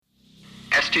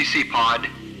STC Pod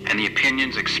and the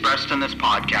opinions expressed in this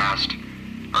podcast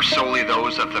are solely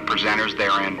those of the presenters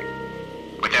therein,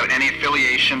 without any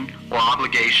affiliation or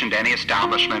obligation to any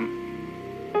establishment,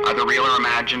 either real or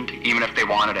imagined, even if they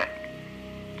wanted it.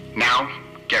 Now,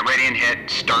 get ready and hit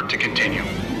start to continue.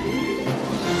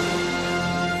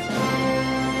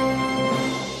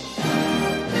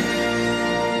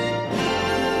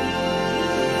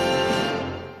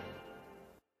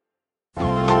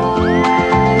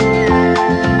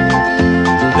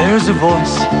 There's a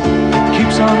voice that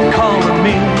keeps on calling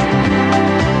me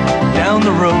down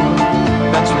the road,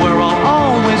 that's where I'll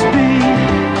always be.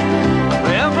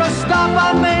 Every stop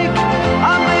I make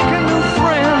a new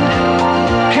friend.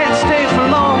 Can't stay for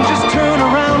long, just turn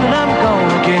around and I'm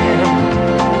gone again.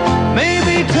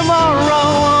 Maybe tomorrow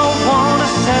I'll wanna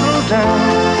settle down.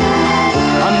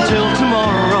 Until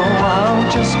tomorrow I'll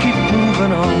just keep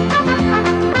moving on.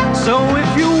 So if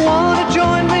you wanna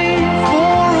join me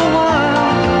for a while,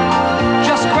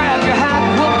 just grab your hat,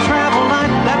 we'll travel like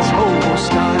that's old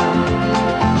style.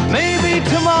 Maybe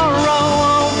tomorrow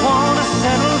I'll wanna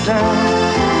settle down.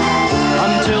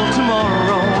 Until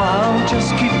tomorrow I'll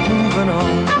just keep moving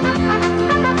on.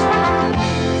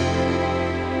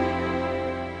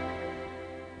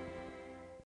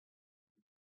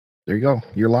 There you go.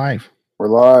 You're live. We're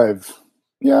live.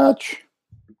 Yatch.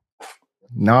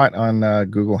 Not on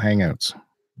Google Hangouts.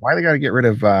 Why they got to get rid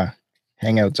of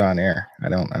Hangouts on air? I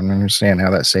don't understand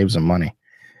how that saves them money.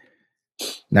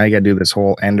 Now you got to do this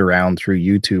whole end around through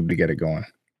YouTube to get it going.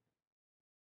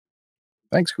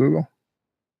 Thanks, Google.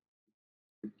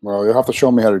 Well, you'll have to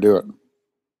show me how to do it.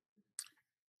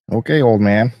 Okay, old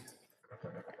man.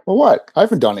 Well, what? I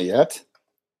haven't done it yet.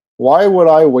 Why would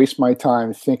I waste my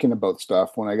time thinking about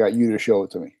stuff when I got you to show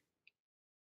it to me?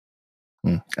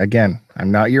 Again, I'm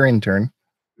not your intern.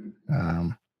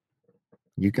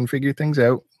 You can figure things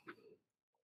out.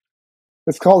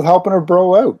 It's called helping a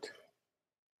bro out.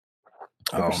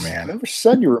 Oh, man. I never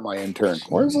said you were my intern.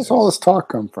 Where does all this talk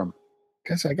come from?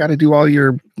 Because I got to do all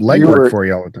your legwork for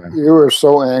you all the time. You were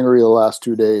so angry the last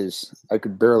 2 days. I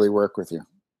could barely work with you.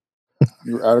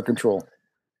 You were out of control.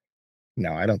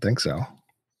 No, I don't think so.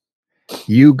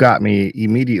 You got me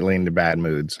immediately into bad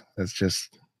moods. It's just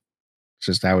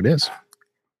how it is.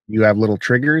 You have little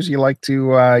triggers you like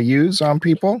to use on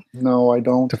people No, I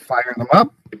don't. to fire them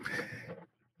up.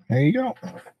 There you go.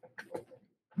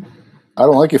 I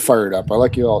don't like you fired up. I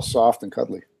like you all soft and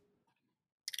cuddly.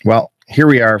 Well, here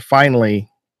we are. Finally,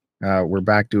 we're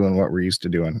back doing what we're used to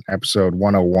doing. Episode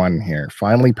 101 here.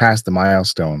 Finally past the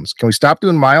milestones. Can we stop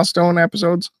doing milestone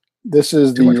episodes? This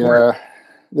is the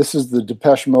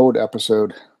Depeche Mode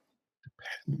episode.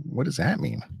 What does that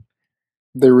mean?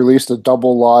 They released a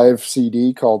double live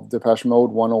CD called Depeche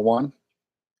Mode 101.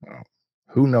 Oh,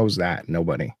 who knows that?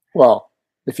 Nobody. Well,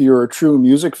 if you're a true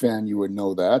music fan, you would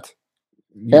know that.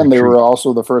 And they were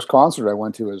also the first concert I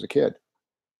went to as a kid.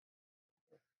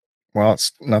 Well,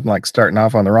 it's nothing like starting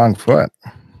off on the wrong foot.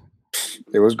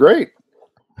 It was great.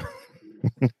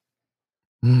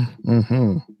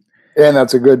 Mm-hmm. And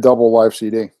that's a good double live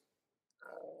CD.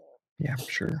 Yeah,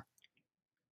 sure.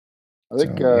 I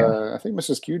think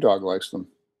Mrs. Q Dog likes them.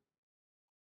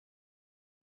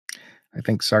 I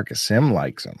think Sarkasim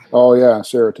likes them. Oh yeah,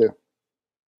 Sarah too.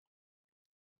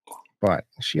 But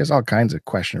she has all kinds of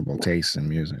questionable tastes in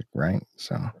music, right?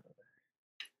 So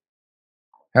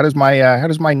how does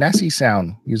my Nessie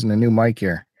sound using a new mic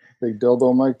here? Big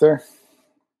dildo mic there.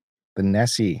 The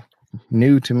Nessie,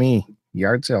 new to me,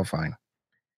 yard sale fine.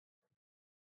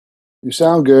 You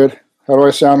sound good. How do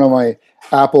I sound on my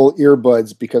Apple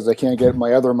earbuds because I can't get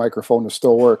my other microphone to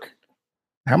still work?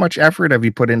 How much effort have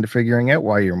you put into figuring out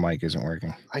why your mic isn't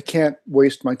working? I can't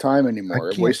waste my time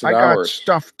anymore. I've wasted I hours. got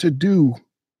stuff to do.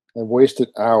 I've wasted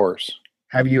hours.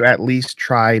 Have you at least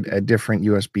tried a different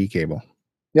USB cable?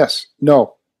 Yes.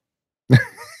 No.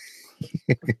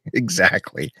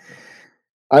 Exactly.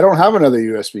 I don't have another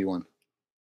USB one.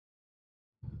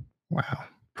 Wow.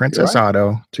 Princess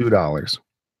Auto, $2.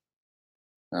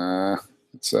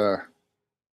 It's a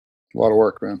lot of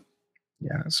work, man.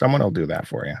 Yeah, someone will do that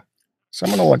for you.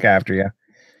 Someone will look after you.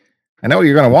 I know what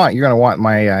you're gonna want. You're gonna want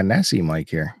my Nessie mic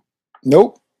here.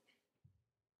 Nope.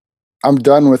 I'm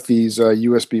done with these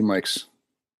USB mics.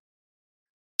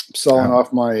 I'm selling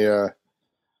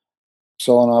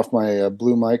off my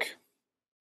blue mic,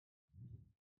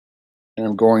 and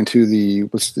I'm going to the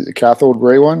cathode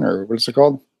ray one, or what's it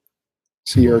called?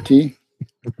 CRT.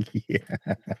 Yeah.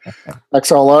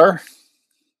 XLR.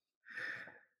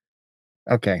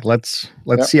 Okay, let's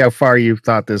see how far you've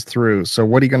thought this through. So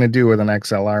what are you going to do with an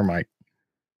XLR mic?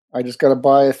 I just got to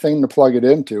buy a thing to plug it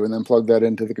into and then plug that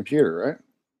into the computer, right?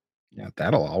 Yeah,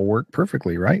 that'll all work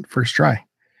perfectly, right? First try.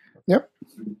 Yep.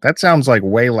 That sounds like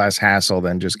way less hassle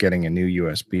than just getting a new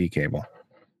USB cable.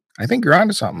 I think you're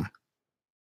onto something.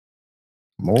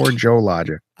 More Joe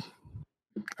logic.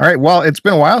 All right. Well, it's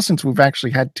been a while since we've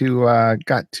actually got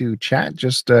to chat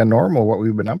just normal what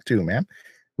we've been up to, man.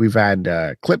 We've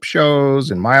had clip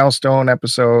shows and milestone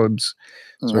episodes.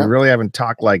 So we really haven't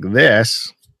talked like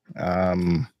this.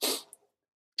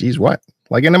 Geez, what?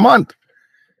 Like in a month.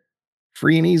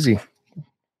 Free and easy.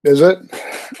 Is it?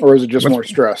 Or is it just more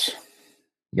stress?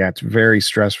 Yeah, it's very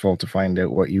stressful to find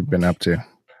out what you've been up to.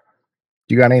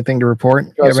 You got anything to report?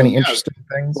 You have any interesting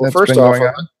things Well, that's first been off,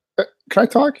 going on? Can I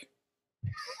talk?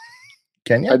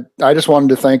 Can you? I just wanted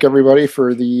to thank everybody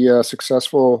for the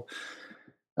successful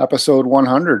episode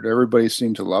 100. Everybody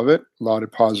seemed to love it. A lot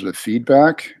of positive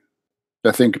feedback.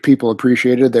 I think people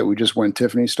appreciated that we just went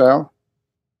Tiffany style.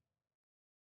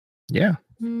 Yeah.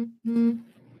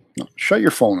 No, shut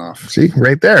your phone off. See,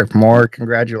 right there. More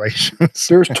congratulations.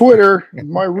 There's Twitter,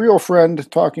 my real friend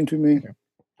talking to me.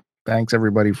 Thanks,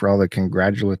 everybody, for all the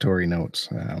congratulatory notes.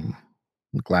 I'm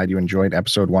glad you enjoyed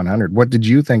episode 100. What did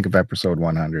you think of episode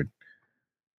 100?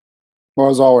 Well,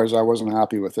 as always, I wasn't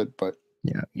happy with it, but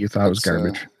yeah, you thought it was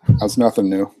garbage. That's nothing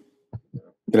new.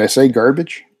 Did I say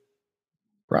garbage?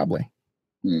 Probably.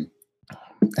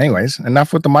 Anyways,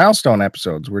 enough with the milestone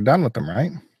episodes. We're done with them,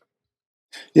 right?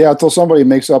 Yeah, until somebody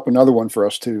makes up another one for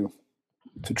us to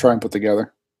try and put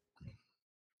together.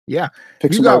 Yeah.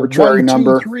 Pick some arbitrary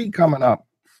number. 3 coming up.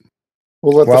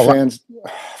 We'll let the fans.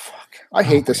 Fuck. I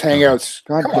hate this Hangouts.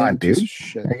 God come on, dude.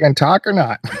 Shit. Are you going to talk or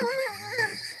not?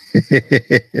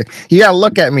 You got to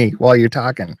look at me while you're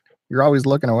talking. You're always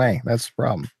looking away. That's the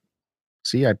problem.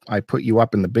 See, I put you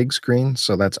up in the big screen,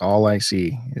 so that's all I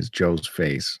see is Joe's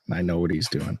face. And I know what he's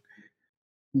doing.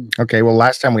 Okay, well,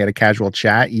 last time we had a casual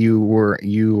chat, you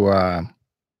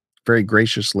very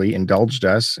graciously indulged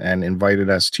us and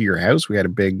invited us to your house. We had a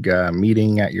big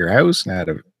meeting at your house and had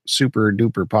a super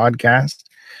duper podcast.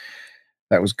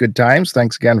 That was good times.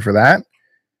 Thanks again for that.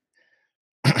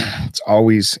 It's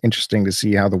always interesting to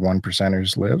see how the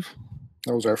 1%ers live.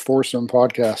 That was our foursome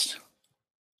podcast.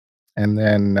 And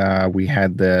then we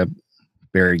had the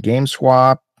Barry Game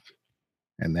Swap.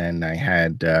 And then I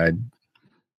had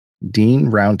Dean,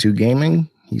 Round 2 Gaming.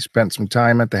 He spent some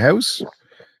time at the house.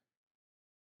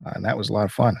 And that was a lot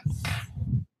of fun.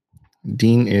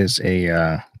 Dean is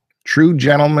a true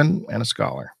gentleman and a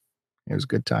scholar. It was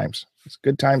good times. It's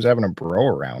good times having a bro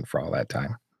around for all that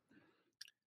time.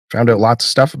 Found out lots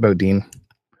of stuff about Dean.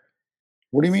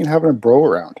 What do you mean having a bro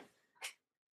around?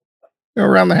 You know,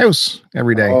 around the house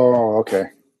every day. Oh, okay.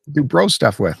 Do bro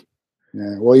stuff with.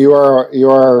 Yeah. Well, you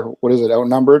are what is it,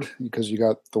 outnumbered because you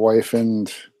got the wife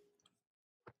and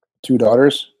 2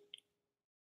 daughters?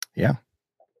 Yeah.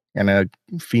 And a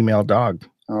female dog.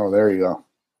 Oh, there you go.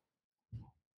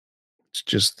 It's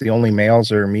just the only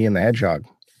males are me and the hedgehog.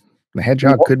 The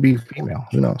hedgehog could be female.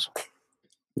 Who knows?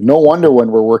 No wonder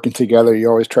when we're working together, you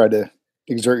always try to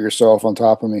exert yourself on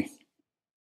top of me.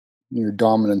 Your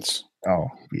dominance. Oh,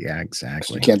 yeah,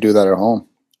 exactly. You can't do that at home.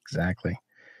 Exactly.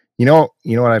 You know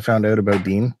what I found out about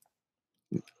Dean?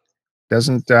 He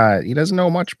doesn't know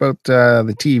much about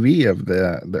the TV of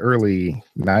the early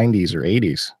 90s or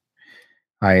 80s.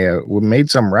 I made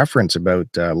some reference about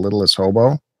Littlest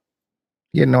Hobo.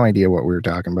 He had no idea what we were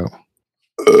talking about.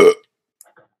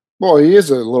 Well, he is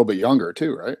a little bit younger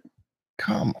too, right?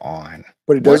 Come on.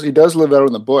 But he does live out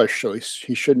in the bush, so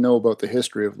he should know about the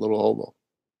history of Little Hobo.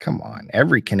 Come on.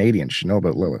 Every Canadian should know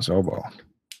about Littlest Hobo.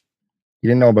 You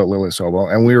didn't know about Littlest Hobo.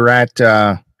 And we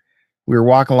were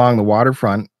walking along the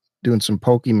waterfront doing some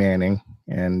Pokemonning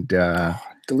and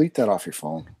delete that off your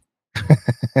phone.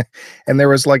 And there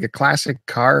was like a classic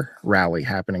car rally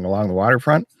happening along the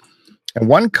waterfront. And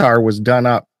one car was done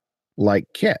up like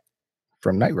Kit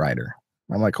from Knight Rider.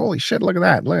 I'm like, holy shit, look at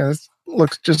that. Look at this.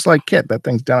 Looks just like Kit. That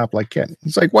thing's done up like Kit.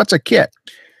 He's like, what's a Kit?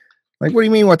 Like, what do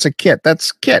you mean, what's a Kit?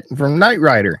 That's Kit from Knight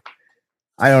Rider.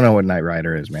 I don't know what Knight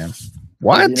Rider is, man.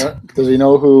 What? Does he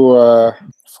know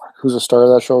who's the star of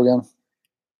that show again?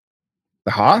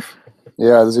 The Hoff?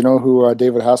 Yeah. Does he know who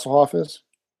David Hasselhoff is?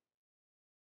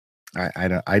 I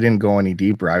didn't go any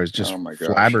deeper. I was just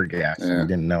flabbergasted. Yeah. I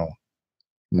didn't know.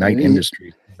 Knight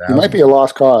Industries. He might be a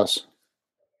lost cause.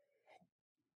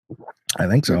 I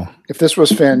think so. If this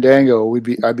was Fandango,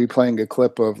 I'd be playing a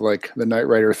clip of like the Knight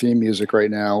Rider theme music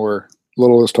right now, or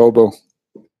Littlest Hobo.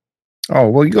 Oh,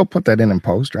 well, you go put that in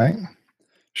post, right?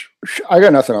 I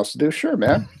got nothing else to do. Sure,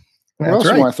 man. What else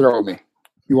right. you want to throw at me?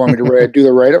 You want me to do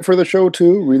the write-up for the show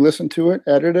too? Re-listen to it,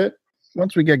 edit it?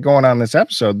 Once we get going on this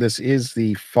episode, this is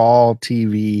the fall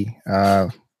TV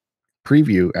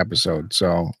preview episode.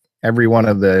 So every one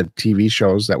of the TV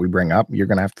shows that we bring up, you're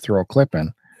going to have to throw a clip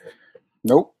in.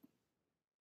 Nope.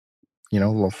 A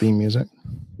little theme music.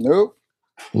 Nope.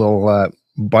 Little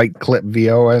bite clip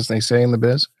VO, as they say in the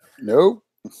biz. Nope.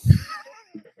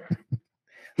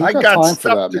 I got time stuff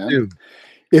for that, man. Do.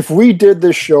 If we did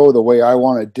this show the way I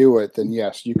want to do it, then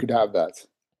yes, you could have that.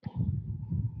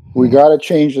 We got to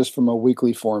change this from a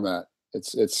weekly format.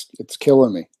 It's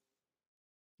killing me.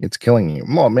 It's killing you.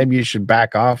 Well, maybe you should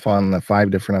back off on the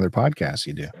 5 different other podcasts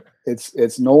you do.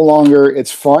 It's no longer.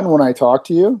 It's fun when I talk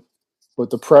to you, but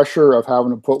the pressure of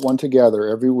having to put one together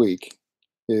every week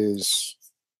is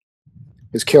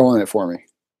killing it for me.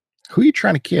 Who are you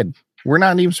trying to kid? We're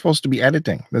not even supposed to be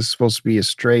editing. This is supposed to be a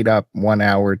straight up 1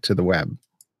 hour to the web.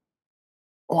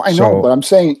 Oh, I know, but I'm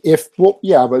saying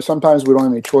but sometimes we don't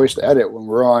have any choice to edit when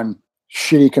we're on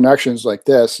shitty connections like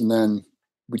this, and then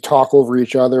we talk over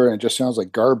each other and it just sounds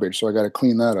like garbage. So I got to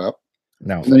clean that up.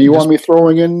 No. And then you want me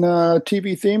throwing in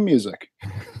TV theme music.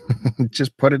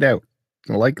 Just put it out.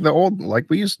 Like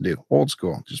we used to do, old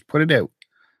school. Just put it out.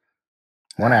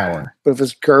 1 hour. But if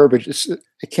it's garbage,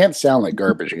 it can't sound like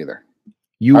garbage either.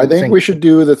 I think we should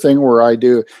do the thing where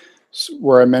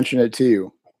I mention it to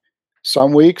you.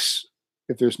 Some weeks,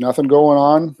 if there's nothing going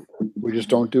on, we just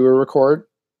don't do a record.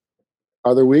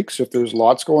 Other weeks, if there's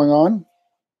lots going on,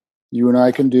 you and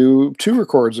I can do 2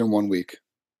 records in 1 week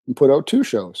and put out 2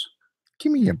 shows.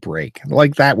 Give me a break.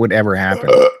 Like that would ever happen.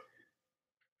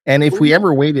 And if we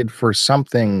ever waited for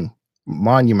something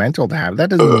monumental to have, that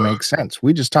doesn't even make sense.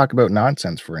 We just talk about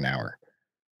nonsense for an hour.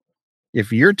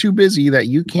 If you're too busy that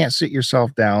you can't sit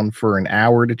yourself down for an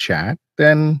hour to chat,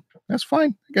 then that's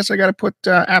fine. I guess I got to put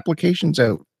applications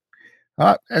out.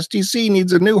 STC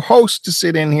needs a new host to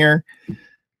sit in here.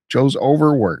 Joe's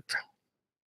overworked.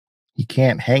 He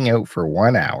can't hang out for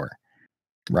 1 hour,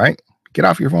 right? Get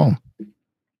off your phone.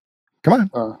 Come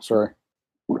on. Sorry.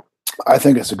 I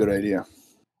think it's a good idea.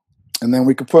 And then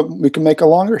we can make a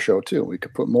longer show too. We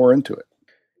could put more into it.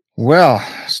 Well,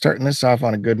 starting this off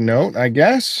on a good note, I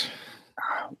guess.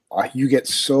 You get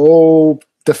so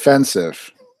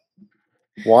defensive.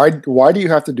 Why do you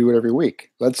have to do it every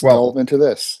week? Let's delve into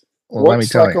this. What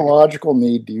psychological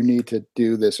need do you need to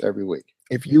do this every week?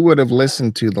 If you would have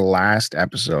listened to the last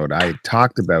episode, I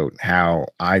talked about how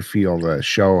I feel the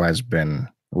show has been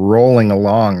rolling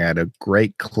along at a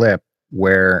great clip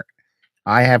where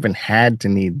I haven't had to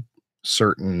need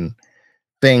certain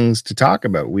things to talk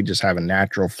about. We just have a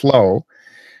natural flow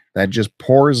that just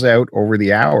pours out over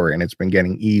the hour, and it's been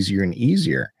getting easier and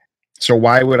easier. So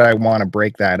why would I want to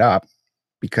break that up?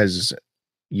 Because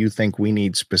you think we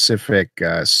need specific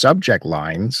subject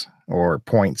lines or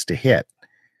points to hit,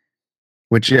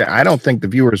 which I don't think the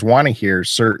viewers want to hear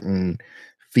certain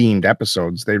themed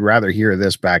episodes. They'd rather hear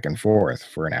this back and forth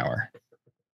for an hour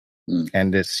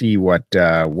and to see what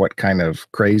kind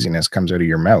of craziness comes out of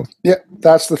your mouth. Yeah,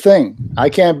 that's the thing. I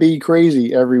can't be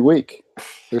crazy every week.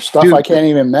 There's stuff I can't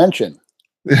even mention.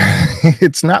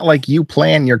 It's not like you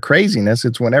plan your craziness.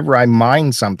 It's whenever I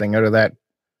mine something out of that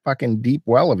fucking deep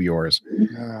well of yours.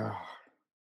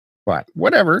 But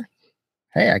whatever.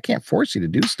 Hey, I can't force you to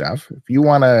do stuff. If you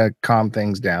want to calm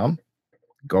things down,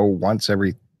 go once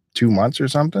every 2 months or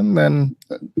something, then...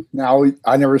 Now,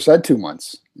 I never said 2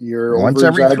 months. You're once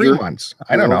every 3 months.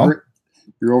 I don't know.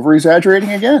 You're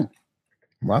over-exaggerating again.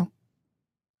 Well,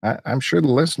 I'm sure the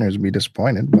listeners will be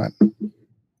disappointed, but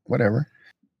whatever.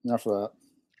 Enough of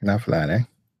that, eh?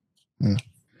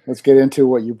 Let's get into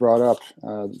what you brought up.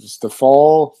 It's the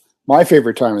fall, my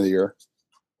favorite time of the year.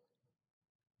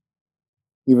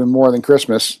 Even more than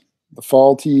Christmas. The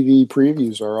fall TV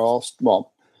previews are all,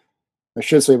 well, I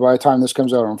should say by the time this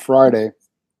comes out on Friday,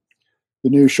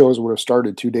 the new shows would have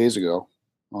started 2 days ago.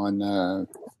 On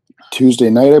Tuesday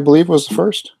night, I believe, was the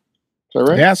first. Is that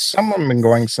right? Yeah, some of them have been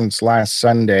going since last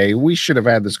Sunday. We should have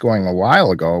had this going a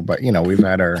while ago, but we've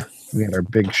had our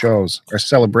big shows, our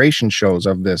celebration shows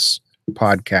of this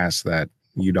podcast that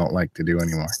you don't like to do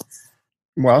anymore.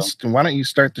 Well, why don't you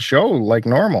start the show like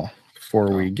normal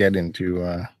before we get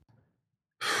into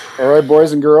All right,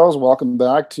 boys and girls, welcome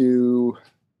back to,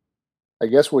 I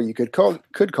guess what you could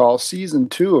call season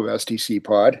 2 of STC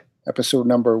Pod, episode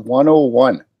number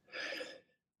 101.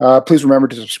 Please remember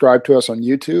to subscribe to us on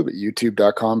YouTube at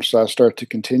youtube.com/start to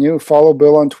continue. Follow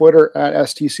Bill on Twitter at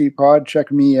STC Pod.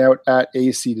 Check me out at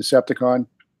AC Decepticon.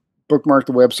 Bookmark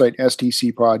the website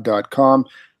stcpod.com.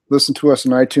 Listen to us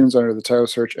on iTunes under the title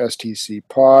search STC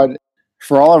Pod.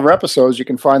 For all of our episodes, you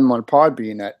can find them on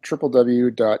Podbean at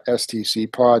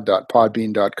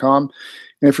www.stcpod.podbean.com.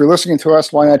 And if you're listening to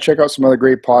us, why not check out some other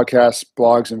great podcasts,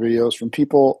 blogs, and videos from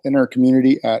people in our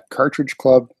community at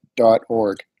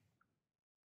cartridgeclub.org.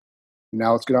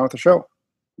 Now let's get on with the show.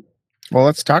 Well,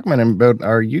 let's talk about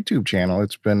our YouTube channel.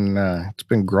 It's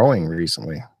been growing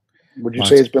recently. Would you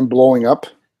say it's been blowing up?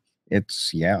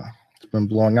 It's been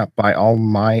blowing up by all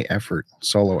my effort,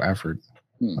 solo effort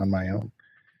on my own.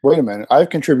 Wait a minute. I've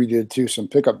contributed to some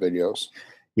pickup videos.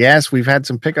 Yes, we've had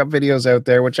some pickup videos out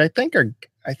there, which I think they're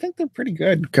pretty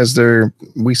good because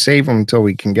we save them until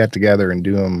we can get together and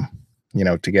do them,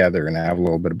 together and have a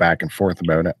little bit of back and forth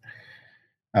about it.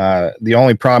 The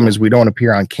only problem is we don't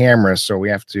appear on camera, so we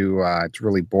have to. It's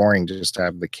really boring to just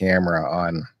have the camera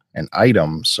on an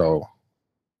item, so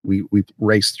we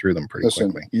race through them pretty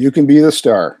quickly. You can be the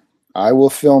star. I will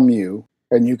film you,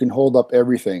 and you can hold up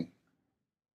everything.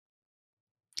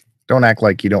 Don't act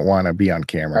like you don't want to be on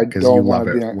camera because you love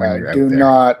it when you're out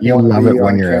there. You love it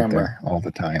when you're out there all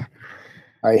the time.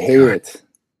 I hate it.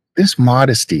 This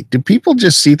modesty. Do people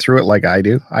just see through it like I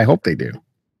do? I hope they do.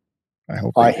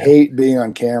 I hate being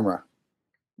on camera.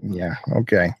 Yeah.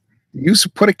 Okay. You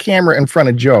put a camera in front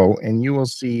of Joe, and you will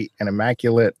see an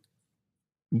immaculate,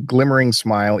 glimmering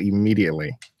smile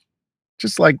immediately,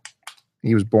 just like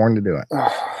he was born to do it.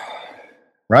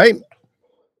 Right?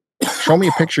 Show me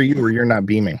a picture of you where you're not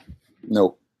beaming.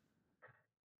 Nope.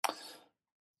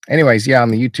 Anyways, on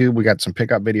the YouTube, we got some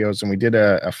pickup videos, and we did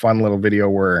a fun little video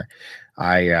where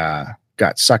I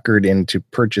got suckered into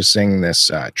purchasing this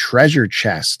treasure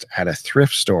chest at a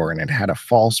thrift store, and it had a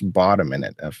false bottom in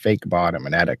it, a fake bottom,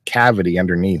 and had a cavity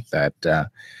underneath that.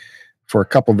 For a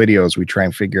couple videos, we try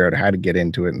and figure out how to get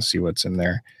into it and see what's in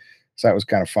there. So that was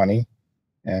kind of funny.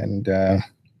 And I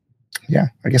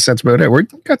guess that's about it. We've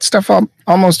got stuff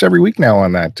almost every week now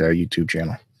on that YouTube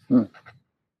channel. And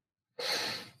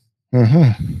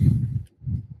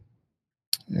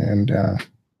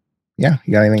you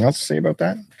got anything else to say about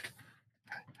that?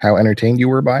 How entertained you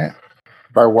were by it?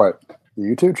 By what? The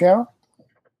YouTube channel?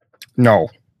 No.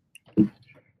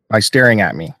 By staring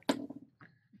at me.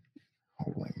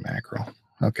 Holy mackerel.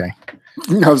 Okay.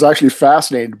 I was actually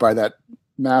fascinated by that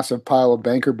massive pile of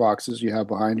banker boxes you have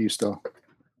behind you still.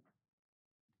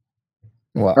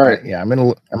 Well, all right. I'm in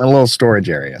a little storage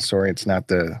area. Sorry, it's not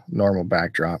the normal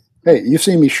backdrop. Hey, you've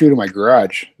seen me shoot in my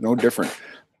garage. No different.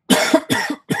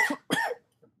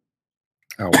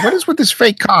 What is with this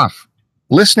fake cough?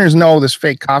 Listeners know this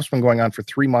fake cough's been going on for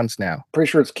 3 months now. Pretty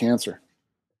sure it's cancer.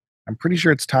 I'm pretty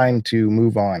sure it's time to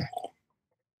move on.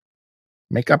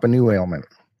 Make up a new ailment.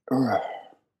 Oh,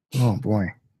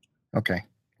 boy. Okay,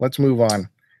 let's move on.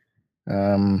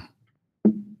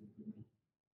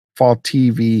 Fall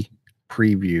TV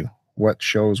preview. What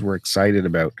shows we're excited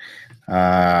about?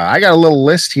 I got a little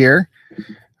list here.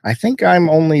 I think I'm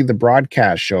only the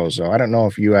broadcast shows, so I don't know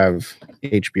if you have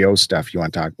HBO stuff you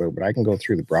want to talk about, but I can go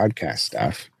through the broadcast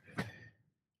stuff.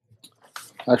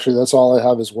 Actually, that's all I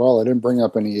have as well. I didn't bring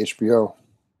up any HBO,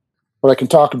 but I can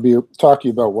talk to you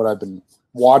about what I've been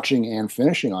watching and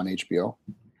finishing on HBO.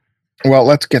 Well,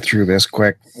 let's get through this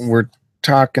quick. We're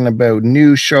talking about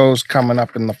new shows coming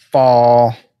up in the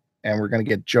fall, and we're going to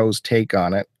get Joe's take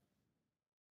on it.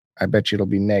 I bet you it'll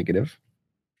be negative.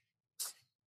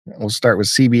 We'll start with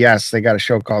CBS. They got a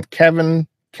show called Kevin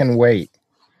Can Wait.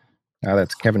 Now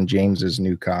that's Kevin James's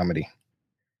new comedy.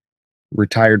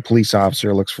 Retired police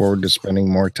officer looks forward to spending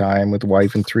more time with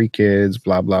wife and 3 kids,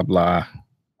 blah, blah, blah.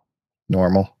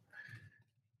 Normal.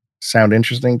 Sound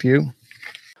interesting to you?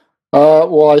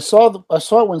 Well, I saw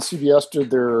it when CBS did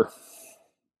their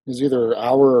either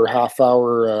hour or half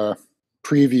hour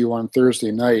preview on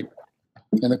Thursday night,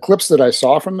 and the clips that I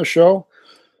saw from the show,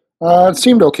 it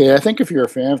seemed okay. I think if you're a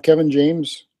fan of Kevin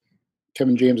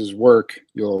James's work,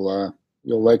 you'll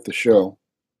like the show.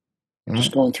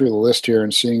 Just going through the list here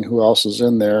and seeing who else is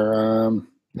in there.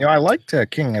 I liked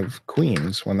King of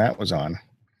Queens when that was on.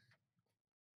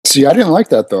 See, I didn't like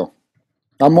that though.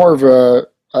 I'm more of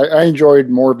I enjoyed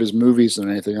more of his movies than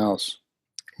anything else.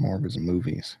 More of his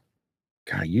movies.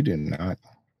 God, you don't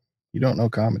know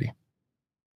comedy.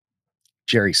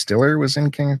 Jerry Stiller was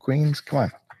in King of Queens. Come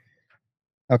on.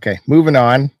 Okay, moving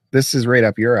on. This is right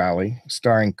up your alley,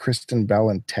 starring Kristen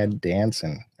Bell and Ted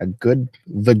Danson.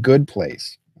 The Good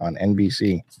Place on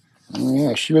NBC. Oh,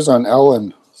 yeah, she was on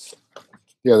Ellen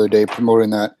the other day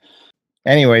promoting that.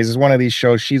 Anyways, it's one of these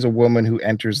shows. She's a woman who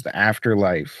enters the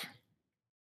afterlife,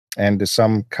 and to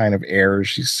some kind of error,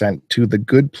 she's sent to the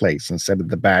good place instead of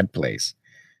the bad place.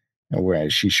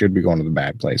 Whereas she should be going to the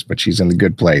bad place, but she's in the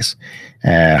good place.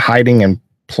 Hiding in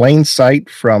plain sight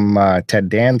from Ted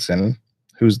Danson,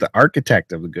 who's the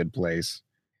architect of the good place.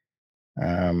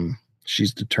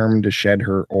 She's determined to shed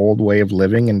her old way of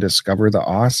living and discover the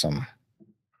awesome.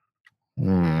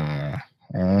 I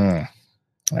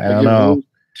don't know.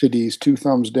 Titties, 2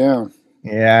 thumbs down.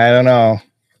 Yeah, I don't know.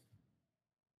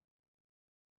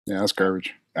 Yeah, that's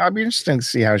garbage. I'll be interested to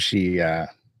see how she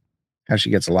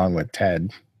gets along with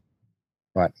Ted.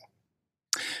 But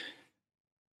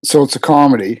So it's a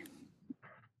comedy.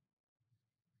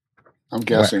 I'm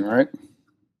guessing, right?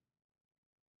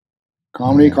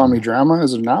 Comedy drama.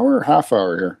 Is it an hour or half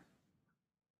hour here?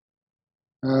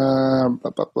 Blah,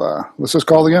 blah, blah. What's this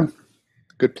called again?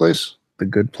 Good Place? The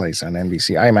Good Place on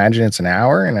NBC. I imagine it's an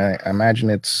hour, and I imagine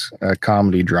it's a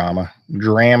comedy drama.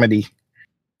 Dramedy.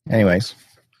 Anyways,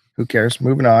 who cares?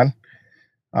 Moving on.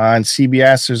 On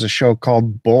CBS, there's a show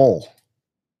called Bull.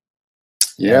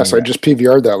 Yes, I just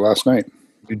PVR'd that last night.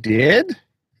 You did?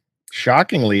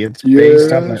 Shockingly, it's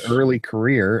based on the early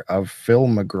career of Phil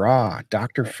McGraw,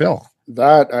 Dr. Phil.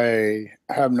 That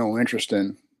I have no interest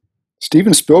in.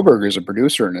 Steven Spielberg is a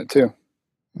producer in it too.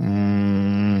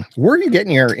 Where are you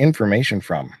getting your information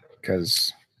from?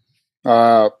 Because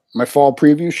my fall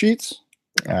preview sheets.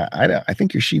 I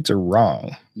think your sheets are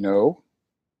wrong. No.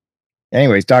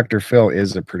 Anyways, Dr. Phil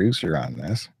is a producer on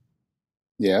this.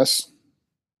 Yes,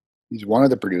 he's one of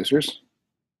the producers,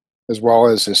 as well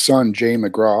as his son Jay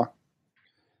McGraw.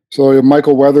 So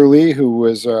Michael Weatherly, who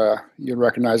was you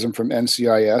recognize him from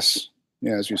NCIS.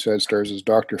 Yeah, as you said, stars as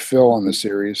Dr. Phil on the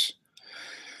series,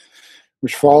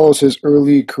 which follows his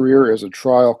early career as a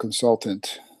trial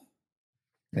consultant.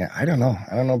 Yeah, I don't know.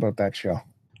 I don't know about that show.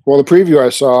 Well, the preview I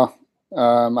saw,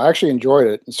 I actually enjoyed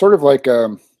it. It's sort of like,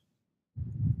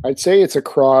 I'd say it's a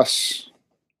cross.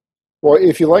 Well,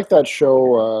 if you like that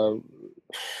show,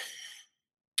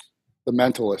 The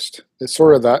Mentalist, it's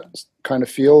sort of that kind of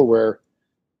feel where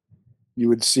you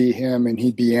would see him and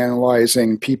he'd be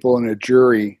analyzing people in a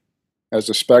jury as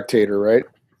a spectator, right?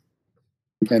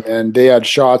 And then they had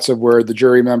shots of where the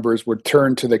jury members would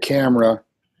turn to the camera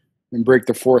and break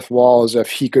the fourth wall as if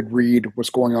he could read what's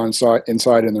going on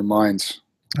inside in their minds.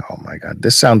 Oh my God.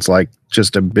 This sounds like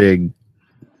just a big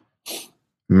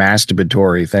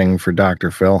masturbatory thing for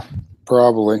Dr. Phil.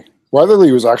 Probably.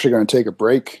 Weatherly was actually going to take a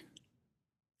break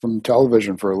from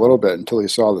television for a little bit until he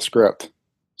saw the script.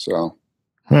 So,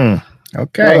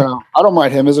 okay. I don't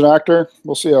mind him as an actor.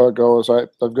 We'll see how it goes. I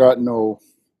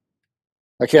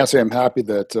can't say I'm happy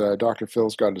that Dr.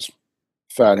 Phil's got his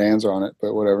fat hands on it,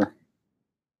 but whatever.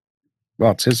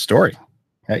 Well, it's his story.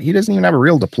 He doesn't even have a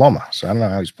real diploma, so I don't know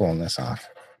how he's pulling this off.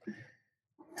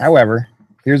 However,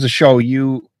 here's a show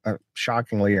you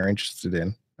shockingly are interested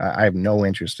in. I have no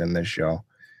interest in this show.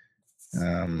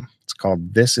 It's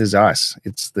called This Is Us.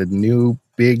 It's the new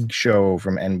big show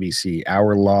from NBC,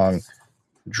 hour-long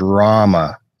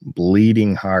drama,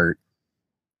 bleeding heart.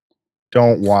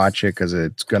 Don't watch it because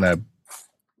it's going to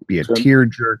be a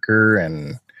tearjerker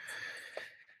and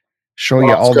show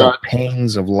you all the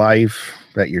pains of life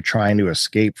that you're trying to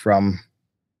escape from.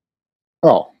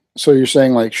 Oh, so you're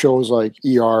saying like shows like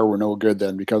ER were no good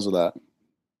then because of that?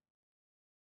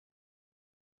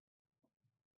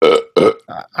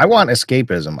 I want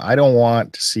escapism. I don't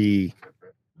want to see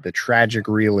the tragic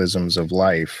realisms of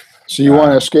life. So you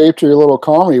want to escape to your little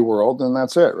comedy world, and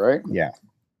that's it, right? Yeah.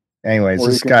 Anyways,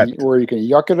 where you can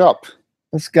yuck it up.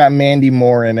 It's got Mandy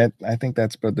Moore in it. I think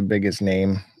that's about the biggest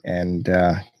name. And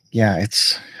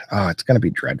it's going to be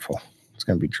dreadful. It's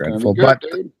going to be dreadful. Good, but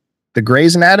the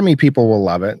Grey's Anatomy people will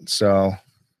love it. So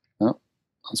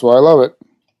that's why I love it.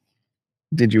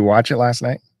 Did you watch it last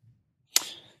night?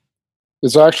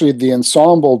 It's actually the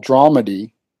ensemble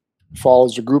dramedy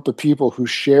follows a group of people who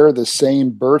share the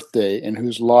same birthday and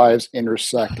whose lives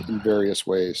intersect in various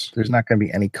ways. There's not going to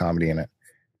be any comedy in it.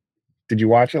 Did you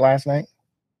watch it last night?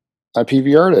 I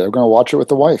PVR'd it. I'm going to watch it with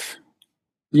the wife.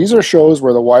 These are shows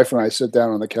where the wife and I sit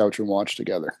down on the couch and watch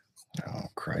together. Oh,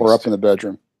 Christ. Or up in the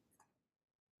bedroom.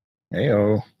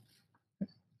 Hey-oh.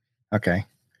 Okay.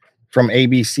 From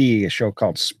ABC, a show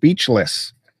called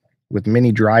Speechless with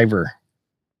Minnie Driver.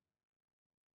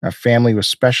 A family with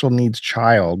special needs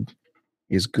child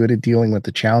is good at dealing with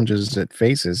the challenges it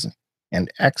faces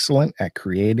and excellent at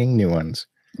creating new ones.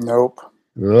 Nope.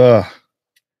 Ugh.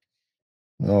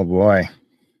 Oh, boy.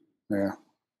 Yeah.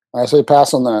 I say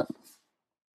pass on that.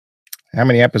 How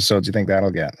many episodes do you think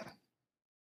that'll get?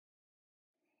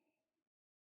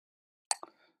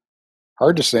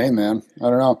 Hard to say, man.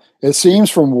 I don't know. It seems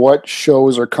from what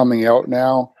shows are coming out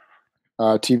now,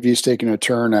 TV's taking a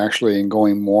turn actually and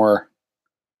going more.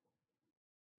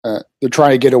 They're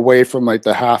trying to get away from like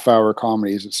the half-hour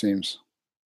comedies, it seems.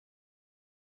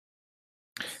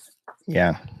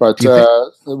 Yeah. But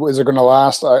is it going to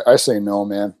last? I say no,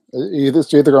 man.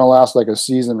 It's either going to last like a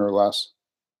season or less.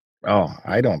 Oh,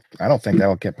 I don't think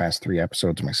that'll get past 3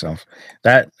 episodes myself.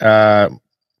 That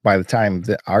by the time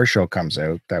our show comes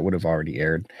out, that would have already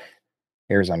aired.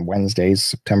 Airs on Wednesdays,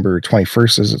 September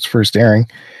 21st is its first airing.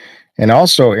 And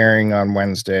also airing on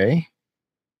Wednesday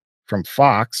from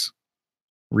Fox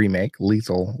remake,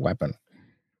 Lethal Weapon,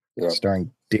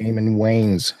 starring Damon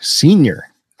Wayans Sr.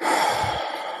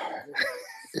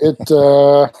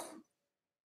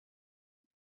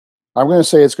 I'm going to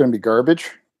say it's going to be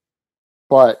garbage,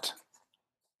 but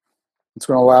it's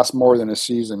going to last more than a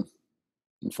season,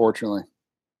 unfortunately.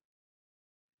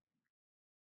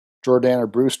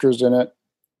 Jordana Brewster's in it.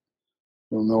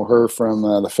 You'll know her from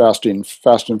the Fast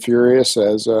and Furious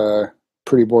as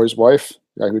Pretty Boy's wife,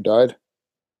 the guy who died.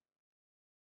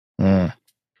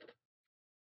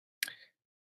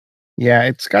 Yeah,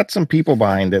 it's got some people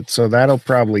behind it, so that'll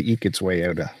probably eke its way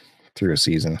out through a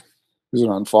season. Is it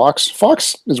on Fox?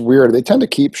 Fox is weird. They tend to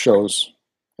keep shows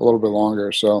a little bit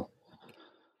longer, so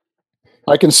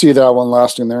I can see that one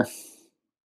lasting there.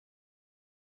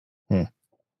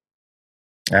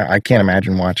 I can't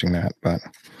imagine watching that, but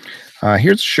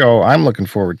here's a show I'm looking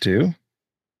forward to.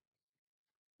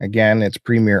 Again, its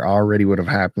premiere already would have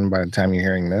happened by the time you're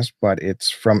hearing this, but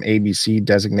it's from ABC,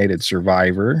 Designated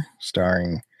Survivor,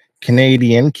 starring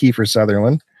Canadian Kiefer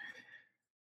Sutherland,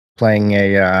 playing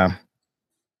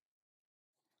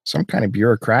some kind of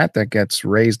bureaucrat that gets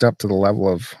raised up to the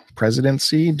level of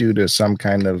presidency due to some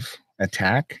kind of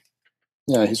attack.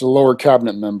 Yeah, he's a lower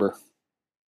cabinet member.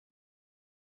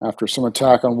 After some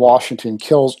attack on Washington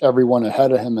kills everyone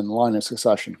ahead of him in line of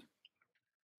succession.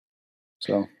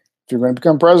 So, if you're going to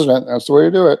become president, that's the way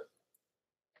to do it.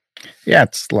 Yeah,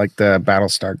 it's like the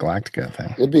Battlestar Galactica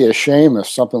thing. It'd be a shame if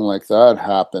something like that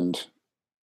happened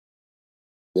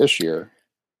this year.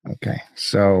 Okay,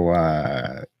 so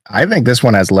I think this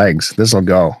one has legs. This will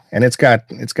go, and it's got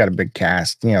a big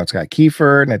cast. You know, it's got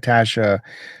Kiefer, Natasha,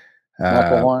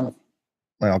 McElhone.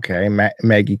 Okay,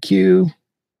 Maggie Q,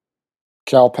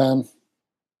 Cal Penn.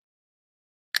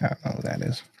 I don't know who that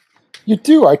is. You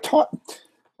do. I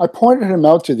pointed him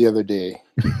out to the other day.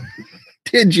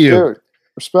 Did you? Dude,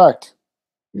 respect.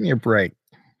 Give me a break,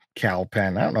 Cal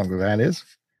Penn. I don't know who that is.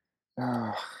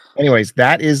 Anyways,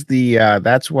 that is the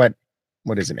that's what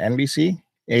is it? NBC?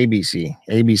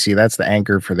 ABC. That's the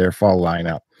anchor for their fall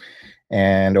lineup.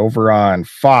 And over on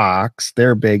Fox,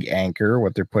 their big anchor,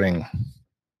 what they're putting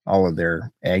all of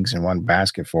their eggs in one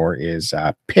basket for, is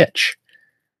Pitch.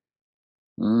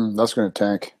 That's going to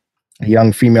tank. A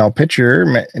young female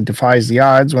pitcher defies the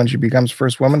odds when she becomes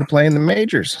first woman to play in the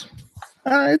majors.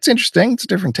 It's interesting. It's a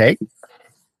different take.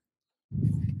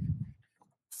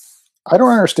 I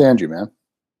don't understand you, man.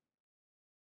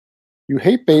 You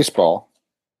hate baseball,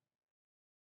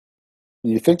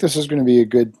 and you think this is going to be a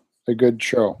good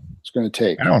show. It's going to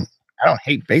take. I don't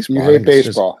hate baseball. You hate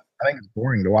baseball. I think it's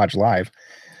boring to watch live.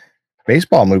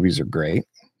 Baseball movies are great.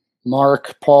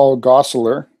 Mark Paul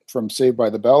Gosselaar from Saved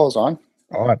by the Bell is on.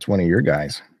 Oh, that's one of your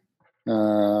guys. He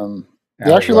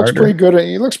actually looks pretty good.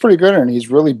 He looks pretty good, and he's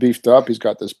really beefed up. He's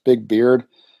got this big beard.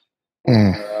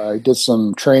 He did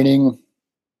some training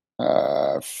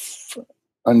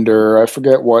under, I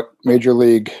forget what major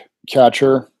league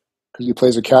catcher, because he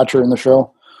plays a catcher in the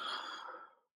show.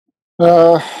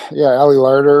 Ali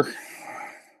Larder.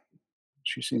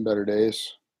 She's seen better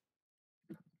days.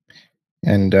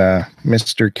 And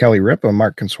Mr. Kelly Ripa,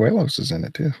 Mark Consuelos, is in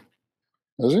it too.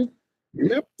 Is he?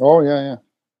 Yep. Oh, yeah.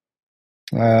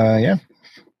 Yeah.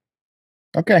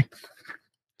 Okay.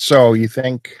 So you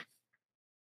think?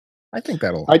 I think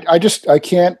that'll. I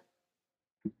can't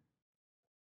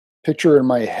picture in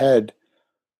my head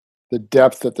the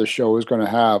depth that the show is going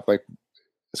to have. Like,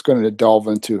 it's going to delve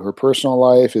into her personal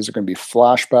life. Is it going to be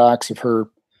flashbacks of her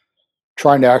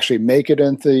trying to actually make it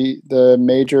into the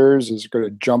majors? Is it going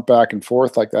to jump back and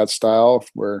forth like that style?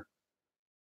 Where,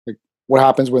 like, what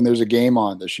happens when there's a game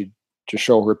on? Does she just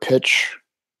show her pitch?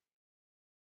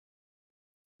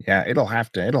 Yeah, it'll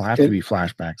have to be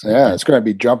flashbacks. Yeah, it's going to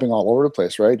be jumping all over the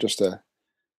place, right?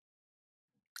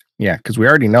 Yeah, because we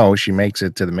already know she makes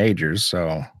it to the majors,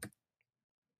 so.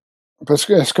 But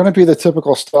it's going to be the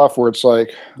typical stuff where it's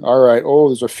like, all right,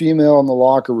 there's a female in the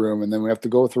locker room, and then we have to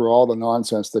go through all the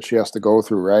nonsense that she has to go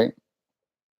through, right?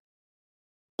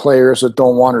 Players that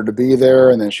don't want her to be there,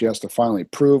 and then she has to finally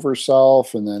prove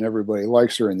herself, and then everybody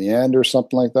likes her in the end or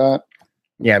something like that.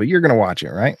 Yeah, but you're going to watch it,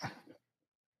 right?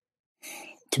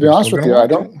 To be honest with you, I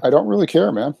don't really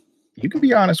care, man. You can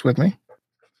be honest with me.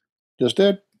 Just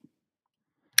did.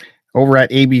 Over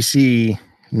at ABC,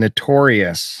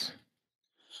 Notorious.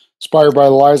 Inspired by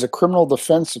the lies of criminal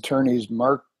defense attorneys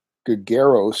Mark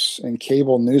Guerreros and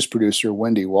cable news producer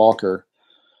Wendy Walker.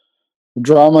 The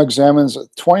drama examines a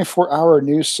 24-hour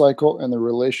news cycle and the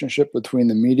relationship between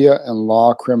the media and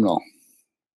law criminal.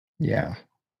 Yeah.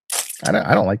 I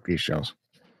don't like these shows.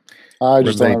 I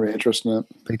just don't have any interest in it.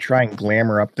 They try and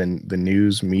glamour up the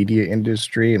news media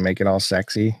industry and make it all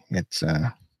sexy. It's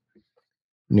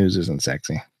News isn't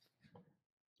sexy.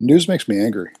 News makes me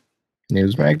angry.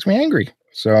 News makes me angry.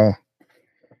 So,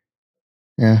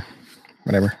 yeah,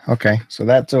 whatever. Okay, so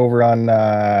that's over on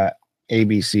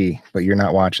ABC, but you're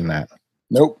not watching that.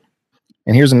 Nope.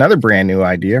 And here's another brand new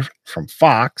idea from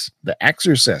Fox, The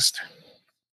Exorcist.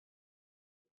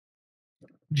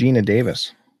 Gina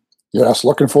Davis. Yes,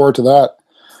 looking forward to that.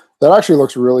 That actually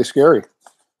looks really scary.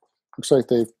 Looks like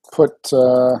they've put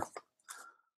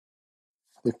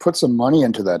some money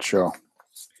into that show.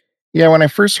 Yeah, when I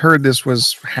first heard this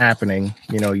was happening,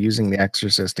 using The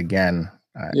Exorcist again,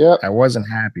 I wasn't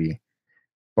happy,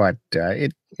 but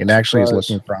it actually is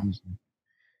looking promising.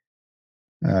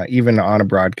 Even on a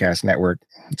broadcast network,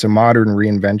 it's a modern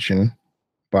reinvention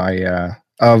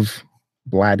of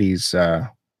Blatty's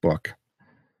book,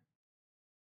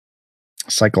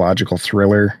 psychological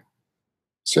thriller.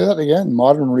 Say that again.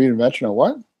 Modern reinvention of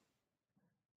what?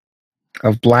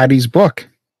 Of Blatty's book.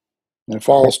 And it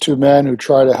follows two men who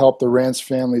try to help the Rance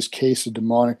family's case of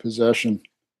demonic possession.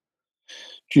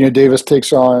 Gina Davis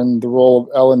takes on the role of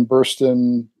Ellen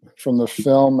Burstyn from the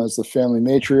film as the family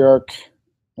matriarch.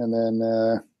 And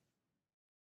then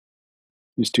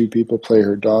these two people play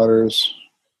her daughters.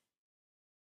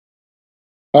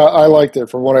 I liked it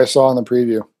from what I saw in the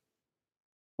preview.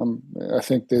 I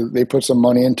think they put some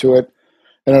money into it.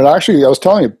 And it actually, I was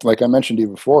telling you, like I mentioned to you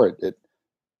before,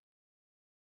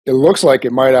 it looks like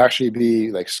it might actually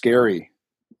be like scary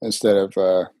instead of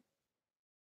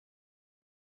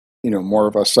more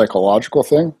of a psychological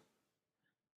thing.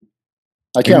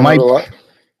 I can't remember.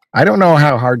 I don't know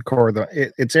how hardcore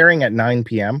it's airing at 9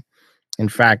 p.m. In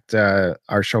fact,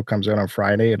 our show comes out on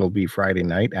Friday. It'll be Friday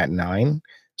night at 9.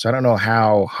 So I don't know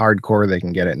how hardcore they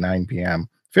can get at 9 p.m.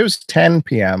 If it was 10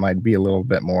 p.m., I'd be a little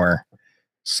bit more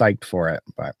psyched for it.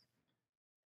 But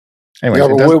anyway,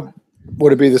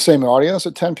 would it be the same audience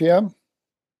at 10 p.m.?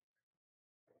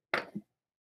 I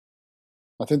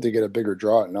think they get a bigger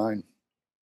draw at 9.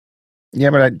 Yeah,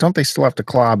 but don't they still have to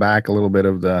claw back a little bit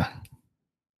of the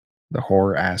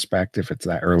horror aspect if it's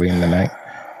that early in the night?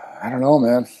 I don't know,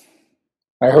 man.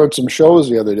 I heard some shows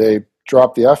the other day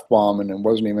drop the F-bomb, and it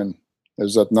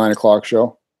was that 9 o'clock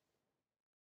show.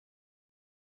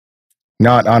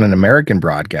 Not on an American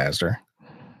broadcaster.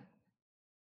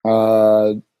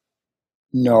 No,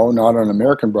 not on an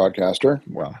American broadcaster.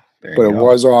 Well, but it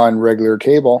was on regular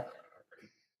cable.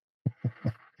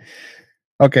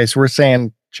 Okay, so we're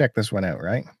saying check this one out,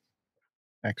 right?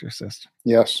 Exorcist.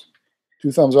 Yes.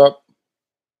 2 thumbs up.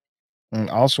 And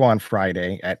also on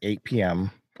Friday at 8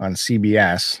 p.m. on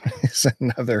CBS is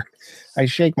another. I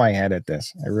shake my head at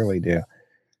this. I really do.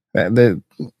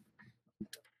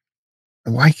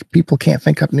 Why people can't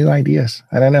think up new ideas?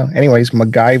 I don't know. Anyways,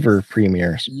 MacGyver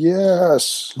premieres.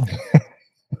 Yes.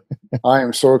 I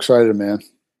am so excited, man.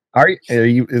 Are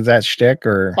you? Is that shtick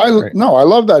or? No, I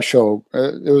love that show.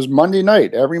 It was Monday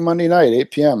night, every Monday night,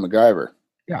 8 p.m. MacGyver.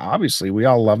 Yeah, obviously we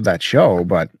all love that show,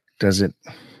 but is it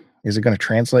going to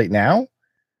translate now?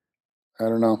 I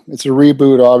don't know. It's a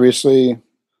reboot, obviously,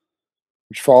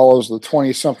 which follows the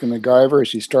 20-something MacGyver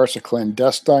as he starts a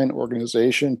clandestine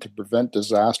organization to prevent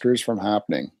disasters from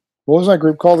happening. What was that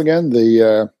group called again?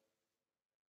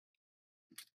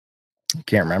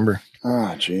 Can't remember.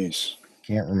 Ah, jeez.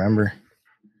 Can't remember.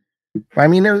 I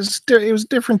mean, it was a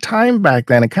different time back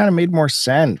then. It kind of made more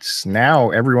sense. Now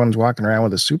everyone's walking around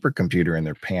with a supercomputer in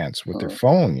their pants with their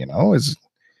phone.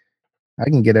 I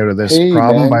can get out of this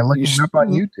problem by looking it up on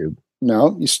YouTube.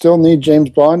 No, you still need James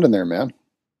Bond in there, man.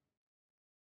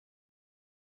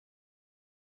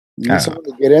 You need someone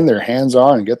to get in there, hands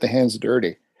on, and get the hands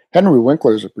dirty. Henry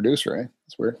Winkler is a producer, eh?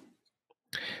 That's weird.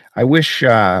 I wish.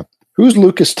 Who's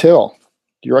Lucas Till?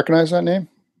 Do you recognize that name?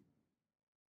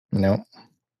 No.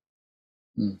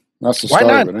 That's the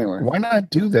start of it anyway. Why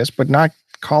not do this, but not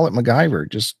call it MacGyver?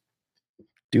 Just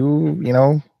do,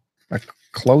 a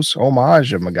close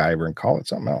homage of MacGyver and call it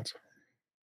something else.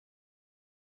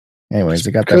 Anyways,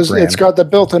 they got that brand. Because it's got the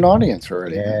built-in audience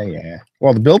already. Yeah.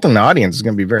 Well, the built-in audience is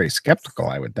going to be very skeptical,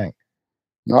 I would think.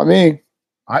 Not me.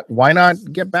 Why not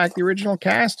get back the original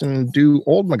cast and do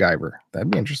old MacGyver? That'd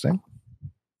be interesting.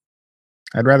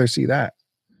 I'd rather see that.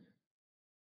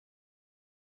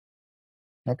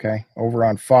 Okay, over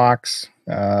on Fox,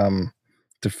 to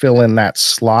fill in that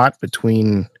slot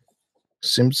between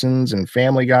Simpsons and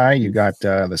Family Guy, you got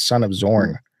the Son of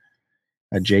Zorn,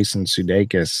 Jason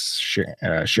Sudeikis,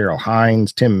 Cheryl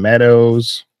Hines, Tim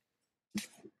Meadows. It's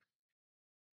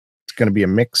going to be a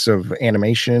mix of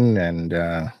animation and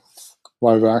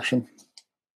live action.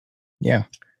 Yeah,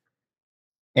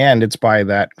 and it's by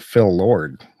that Phil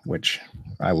Lord, which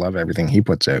I love everything he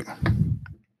puts out.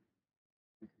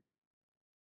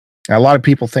 A lot of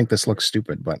people think this looks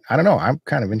stupid, but I don't know. I'm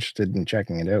kind of interested in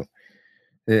checking it out.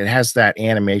 It has that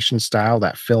animation style,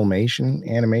 that filmation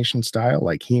animation style,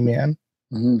 like He-Man.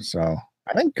 Mm-hmm. So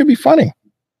I think it could be funny.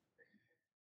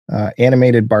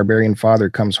 Animated barbarian father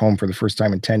comes home for the first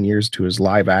time in 10 years to his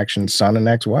live action son and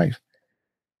ex-wife.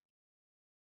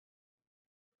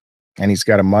 And he's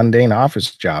got a mundane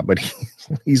office job, but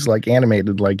he's like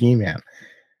animated like He-Man.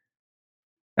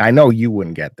 I know you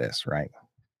wouldn't get this, right?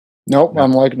 Nope, No.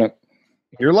 I'm liking it.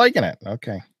 You're liking it.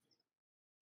 Okay.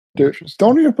 Dude,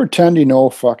 don't even pretend you know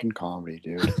fucking comedy,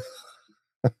 dude.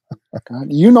 God,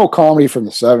 you know comedy from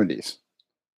the 70s.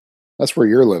 That's where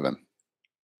you're living.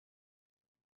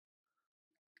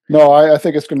 No, I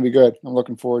think it's going to be good. I'm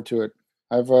looking forward to it.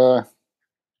 I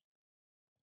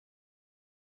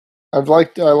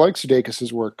liked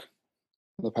Sudeikis' work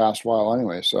in the past while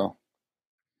anyway, so.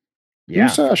 Yeah.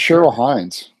 Who's Cheryl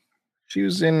Hines? She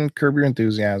was in Curb Your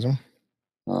Enthusiasm.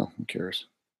 Oh, who cares?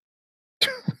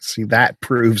 See, that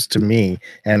proves to me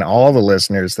and all the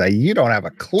listeners that you don't have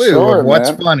a clue of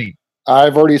what's funny.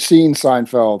 I've already seen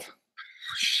Seinfeld.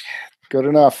 Shit. Good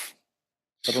enough.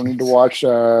 I don't need to watch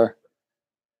a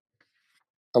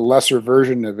lesser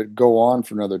version of it go on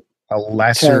for another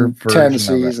 10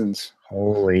 seasons.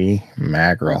 Holy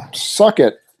mackerel. Suck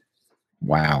it.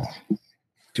 Wow.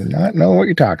 Do not know what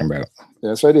you're talking about.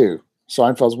 Yes, I do.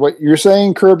 Seinfeld's what you're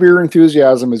saying. Curb Your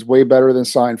Enthusiasm is way better than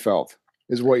Seinfeld,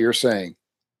 is what you're saying.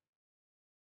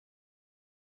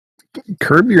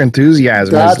 Curb Your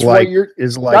Enthusiasm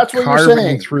is like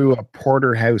carving through a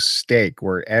porterhouse steak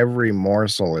where every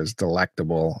morsel is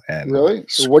delectable and really.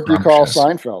 So what do you call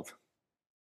Seinfeld?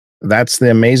 That's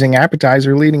the amazing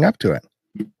appetizer leading up to it.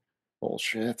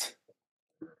 Bullshit.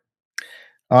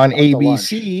 On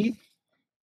ABC,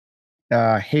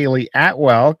 Haley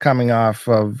Atwell, coming off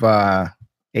of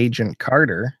Agent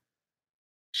Carter,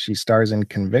 she stars in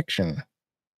Conviction.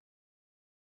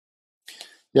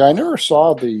 Yeah, I never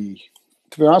saw to be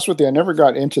honest with you, I never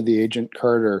got into the Agent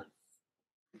Carter,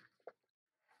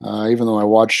 even though I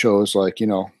watched shows like,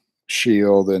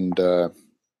 S.H.I.E.L.D. and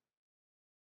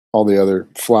all the other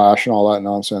Flash and all that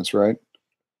nonsense, right?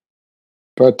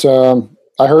 But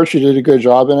I heard she did a good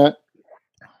job in it.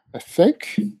 I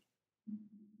think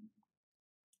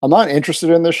I'm not interested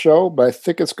in this show, but I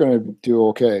think it's going to do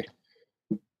okay.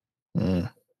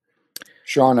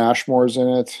 Shawn Ashmore's in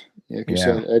it. Like you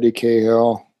said, Eddie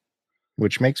Cahill.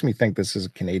 Which makes me think this is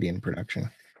a Canadian production.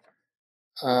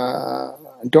 I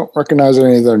don't recognize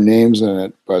any of their names in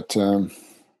it, but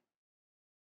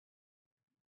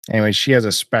anyway, she has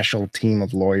a special team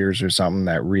of lawyers or something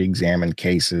that re-examine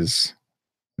cases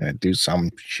that do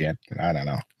some shit. I don't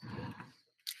know.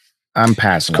 I'm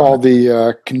passing. It's called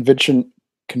the Conviction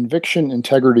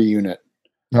Integrity Unit.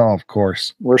 Oh, of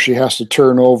course. Where she has to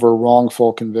turn over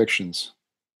wrongful convictions.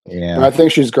 Yeah. And I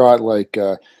think she's got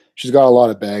she's got a lot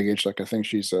of baggage. Like I think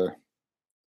I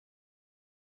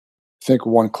think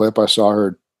one clip I saw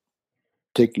her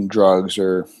taking drugs,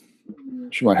 or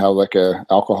she might have like a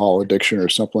alcohol addiction or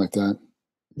something like that.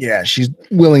 Yeah, she's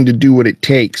willing to do what it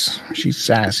takes. She's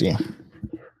sassy.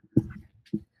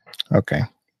 Okay.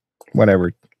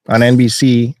 Whatever. On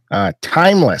NBC,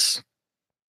 Timeless.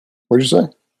 What'd you say?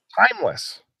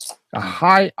 Timeless. A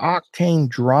high-octane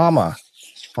drama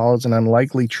follows an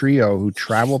unlikely trio who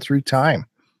travel through time.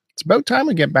 It's about time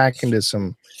we get back into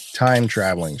some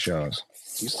time-traveling shows.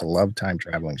 I used to love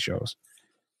time-traveling shows.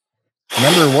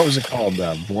 Remember, what was it called?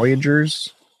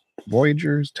 Voyagers,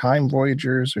 Time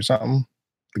Voyagers or something?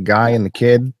 The guy and the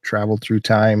kid travel through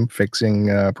time fixing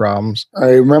problems.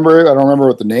 I remember it. I don't remember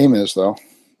what the name is, though.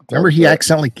 Remember, he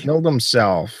accidentally killed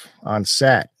himself on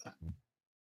set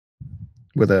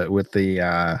with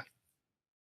the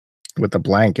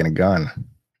blank and a gun.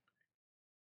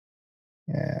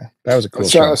 Yeah, that was a cool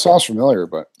show. It sounds familiar,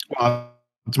 but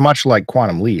it's much like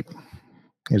Quantum Leap.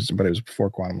 But it was before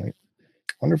Quantum Leap.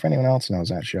 Wonder if anyone else knows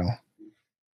that show.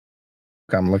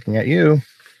 I'm looking at you.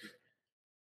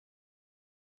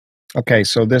 Okay,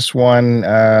 so this one,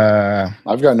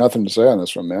 I've got nothing to say on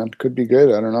this one, man. Could be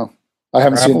good. I don't know. I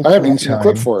haven't seen a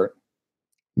clip for it.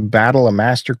 Battle a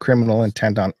master criminal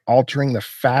intent on altering the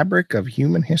fabric of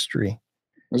human history.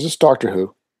 Is this Doctor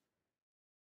Who?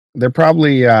 They're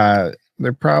probably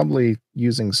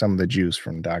using some of the juice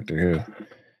from Doctor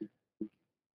Who.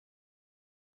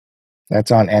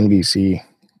 That's on NBC.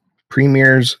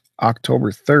 Premieres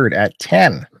October 3rd at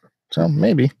 10. So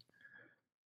maybe.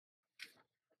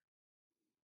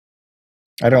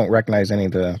 I don't recognize any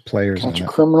of the players. Catch a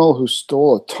criminal who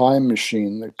stole a time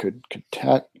machine that could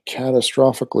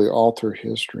catastrophically alter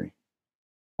history.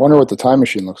 Wonder what the time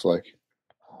machine looks like.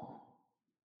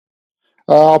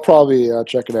 I'll probably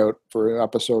check it out for an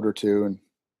episode or two and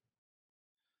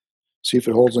see if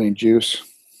it holds any juice.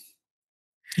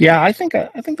 Yeah, I think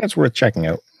that's worth checking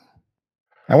out.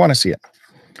 I want to see it.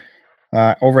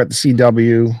 Over at the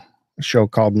CW, a show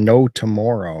called No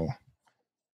Tomorrow.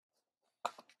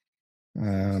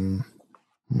 Don't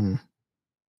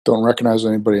recognize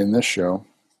anybody in this show.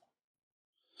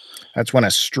 That's when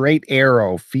a straight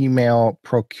arrow female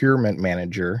procurement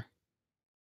manager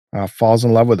falls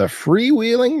in love with a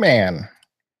freewheeling man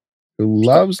who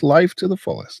loves life to the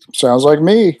fullest. Sounds like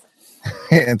me.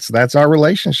 That's our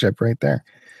relationship right there.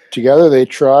 Together, they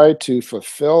try to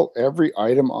fulfill every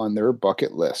item on their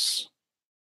bucket lists.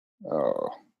 Oh,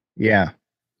 yeah.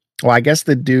 Well, I guess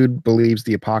the dude believes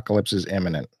the apocalypse is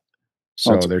imminent,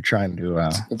 so they're trying to.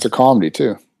 It's a comedy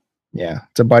too. Yeah,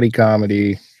 it's a buddy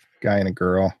comedy, guy and a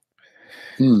girl.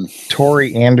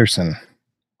 Tori Anderson.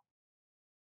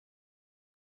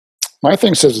 My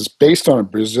thing says it's based on a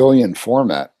Brazilian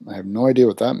format. I have no idea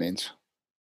what that means.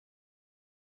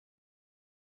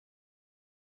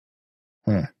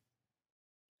 I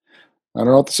don't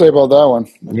know what to say about that one.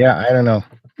 Yeah, I don't know.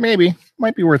 Maybe.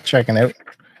 Might be worth checking out.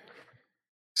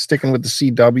 Sticking with the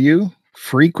CW,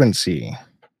 Frequency.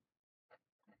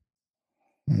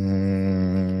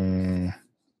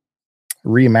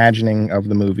 Reimagining of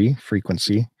the movie,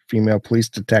 Frequency. Female police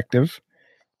detective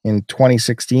in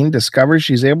 2016 discovers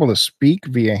she's able to speak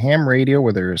via ham radio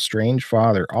with her estranged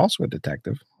father, also a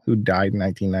detective, who died in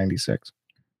 1996.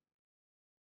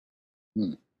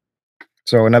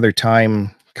 So another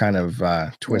time kind of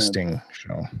twisting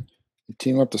show. You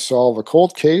team up to solve a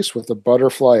cold case with a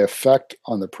butterfly effect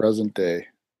on the present day.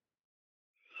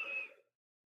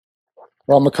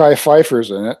 Well, Mekhi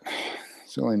Phifer's in it.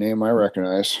 It's the only name I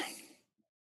recognize.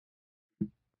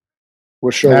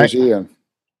 What show is he in?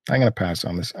 I'm going to pass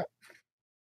on this.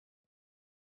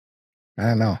 I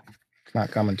don't know. It's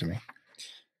not coming to me.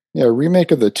 Yeah, a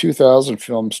remake of the 2000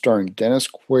 film starring Dennis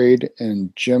Quaid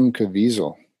and Jim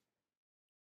Caviezel.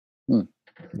 Yeah,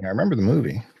 I remember the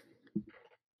movie.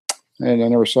 And I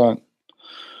never saw it.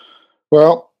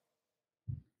 Well,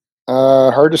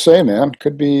 hard to say, man.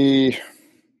 Could be...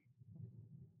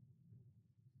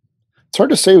 It's hard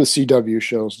to say with CW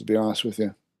shows, to be honest with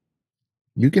you.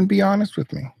 You can be honest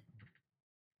with me.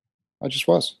 I just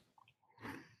was.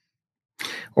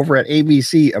 Over at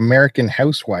ABC, American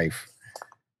Housewife.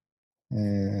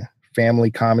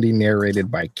 Family comedy narrated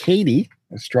by Katie,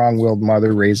 a strong-willed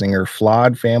mother raising her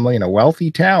flawed family in a wealthy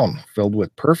town filled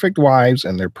with perfect wives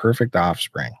and their perfect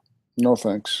offspring. No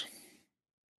thanks.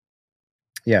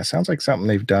 Yeah, sounds like something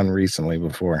they've done recently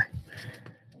before.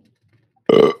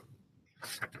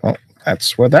 Well,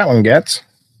 that's what that one gets.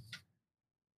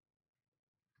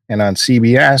 And on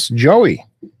CBS, Joey,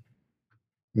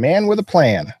 Man with a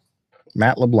Plan,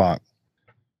 Matt LeBlanc.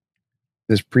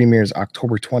 This premieres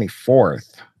October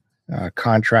 24th. A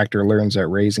contractor learns that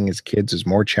raising his kids is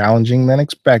more challenging than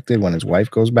expected when his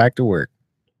wife goes back to work.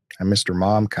 A Mr.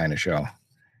 Mom kind of show.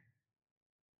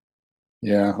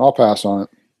 Yeah, I'll pass on it.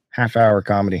 Half-hour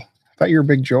comedy. I thought you were a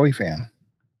big Joey fan.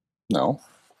 No.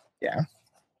 Yeah.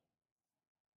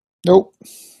 Nope.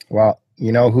 Well,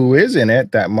 you know who is in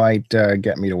it that might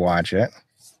get me to watch it?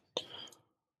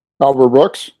 Albert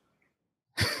Brooks?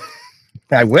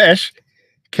 I wish.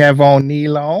 Kev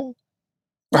O'Neill.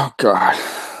 Oh, God.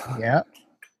 Yeah.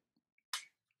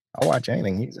 I'll watch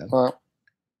anything he's in. Well,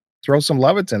 throw some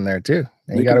Lovitz in there, too.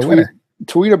 And you got a winner.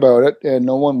 Tweet about it, and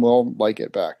no one will like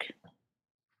it back.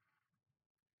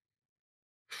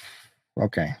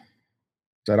 Okay.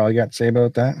 Is that all you got to say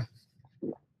about that?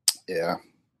 Yeah.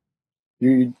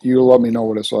 You let me know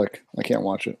what it's like. I can't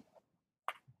watch it.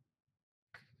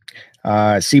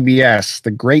 CBS,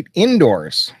 The Great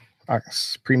Indoors.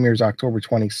 Premieres October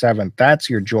 27th. That's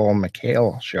your Joel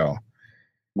McHale show.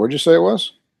 What'd you say it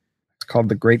was? It's called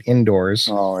The Great Indoors.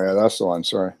 Oh, yeah, that's the one.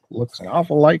 Sorry. Looks an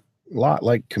awful lot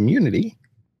like Community.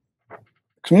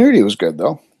 Community was good,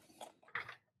 though.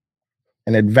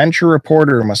 An adventure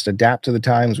reporter must adapt to the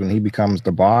times when he becomes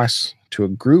the boss to a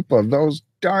group of those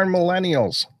darn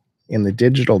millennials in the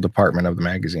digital department of the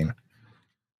magazine.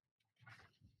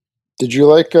 Did you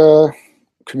like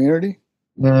Community?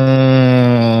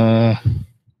 Yeah.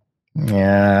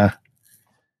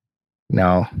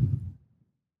 No.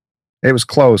 It was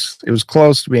close. It was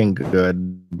close to being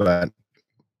good, but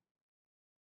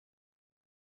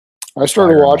I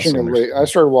started watching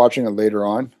it later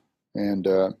on, and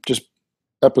just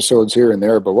episodes here and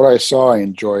there. But what I saw, I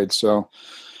enjoyed. So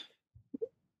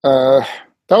that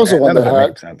was the one that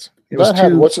had sense. That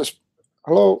had what's his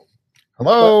hello.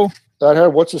 That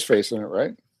had what's his face in it,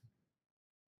 right?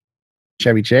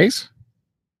 Chevy Chase.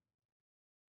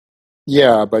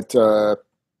 Yeah, but the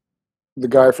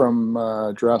guy from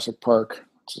Jurassic Park,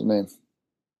 what's his name?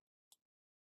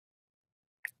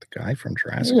 The guy from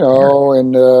Jurassic You Park. know,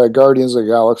 in Guardians of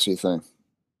the Galaxy thing.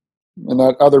 And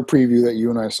that other preview that you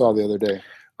and I saw the other day.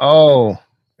 Oh,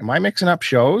 am I mixing up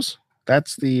shows?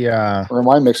 That's the Or am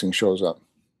I mixing shows up?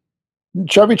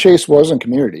 Chevy Chase was in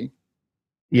Community.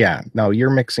 yeah. No, you're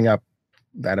mixing up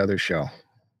that other show.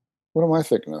 What am I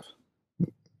thinking of?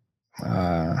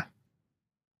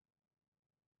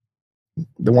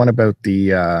 The one about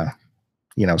the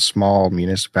small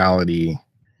municipality.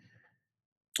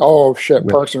 Oh shit,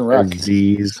 with Parks and Rec.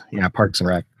 disease. Yeah, Parks and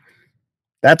Rec.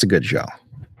 That's a good show.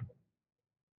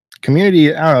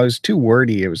 Community, I don't know, it was too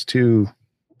wordy. It was too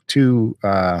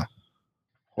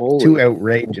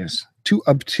outrageous, too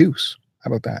obtuse.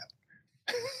 How about that?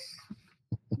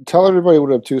 Tell everybody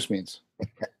what obtuse means.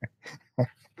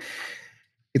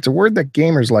 It's a word that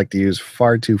gamers like to use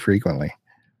far too frequently,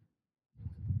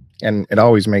 and it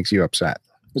always makes you upset.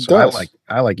 It does.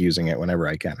 I like using it whenever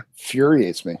I can.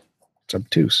 Infuriates me. It's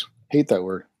obtuse. Hate that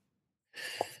word.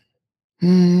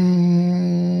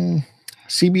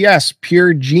 CBS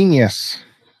Pure Genius,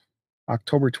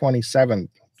 October 27th.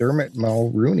 Dermot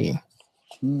Mulroney,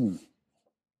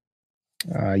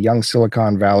 young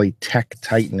Silicon Valley tech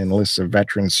titan, enlists a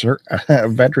veteran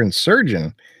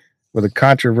surgeon with a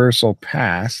controversial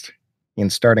past in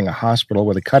starting a hospital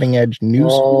with a cutting-edge new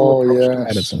school approach to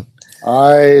medicine.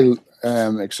 I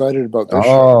am excited about this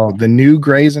show. The new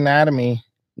Grey's Anatomy.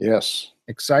 Yes.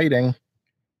 Exciting.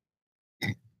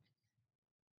 It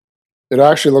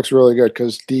actually looks really good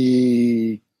because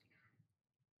the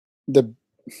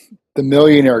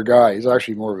millionaire guy, he's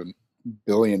actually more of a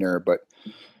billionaire, but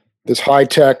this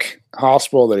high-tech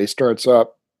hospital that he starts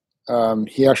up,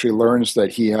 he actually learns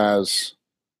that he has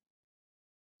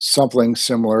something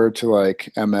similar to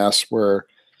like MS, where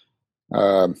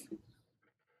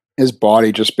his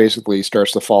body just basically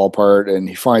starts to fall apart, and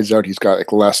he finds out he's got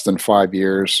like less than 5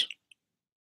 years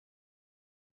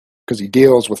because he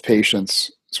deals with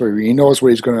patients, so he knows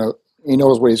what he's gonna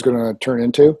turn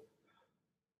into.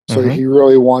 So he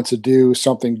really wants to do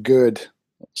something good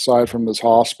aside from this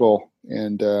hospital,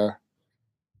 and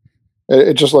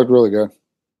it just looked really good.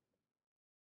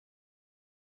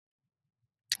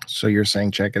 So you're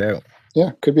saying check it out?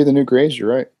 Yeah, could be the new Grey's. You're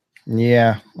right.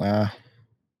 Yeah, I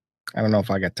don't know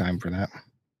if I got time for that.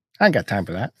 I ain't got time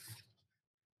for that.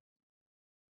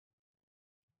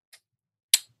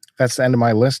 That's the end of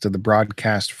my list of the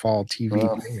broadcast fall TV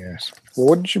premieres. Well,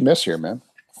 what did you miss here, man?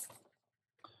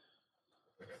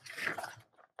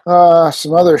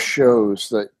 Some other shows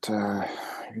that you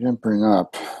didn't bring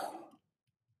up.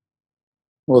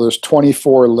 Well, there's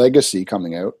 24 Legacy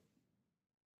coming out.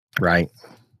 Right.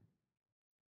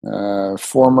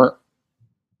 Former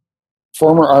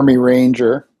Army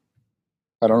Ranger.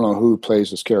 I don't know who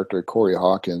plays this character. Corey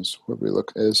Hawkins, whoever he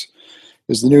is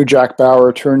the new Jack Bauer,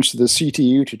 returns to the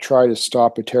CTU to try to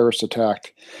stop a terrorist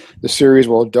attack. The series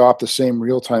will adopt the same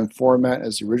real-time format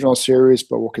as the original series,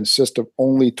 but will consist of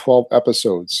only 12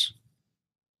 episodes.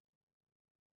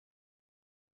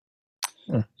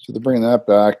 So they're bringing that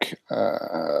back.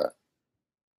 What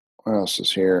else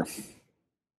is here?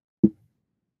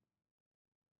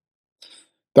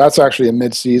 That's actually a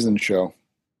mid-season show.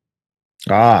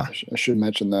 I should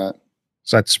mention that.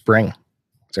 So that's spring.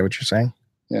 Is that what you're saying?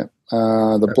 Yeah.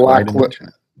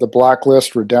 The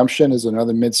Blacklist Redemption is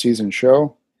another mid-season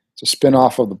show. It's a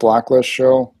spin-off of the Blacklist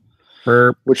show,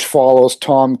 which follows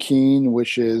Tom Keene,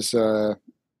 which is the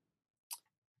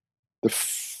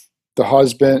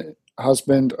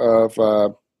husband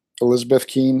of Elizabeth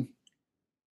Keene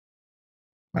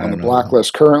on the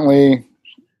Blacklist currently.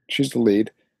 She's the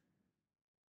lead.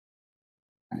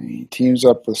 He teams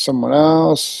up with someone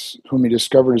else whom he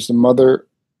discovered is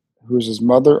who's his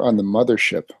mother on the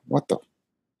mothership. What the? I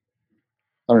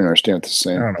don't even understand what this is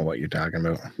saying. I don't know what you're talking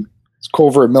about. It's a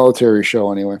covert military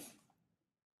show anyway.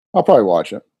 I'll probably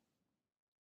watch it.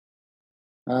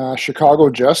 Chicago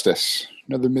Justice,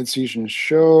 another mid-season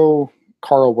show.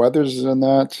 Carl Weathers is in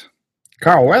that.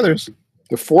 Carl Weathers?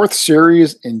 The fourth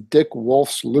series in Dick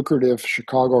Wolf's lucrative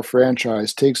Chicago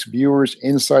franchise takes viewers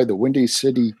inside the Windy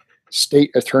City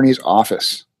State Attorney's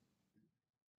office.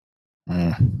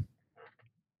 I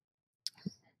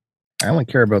only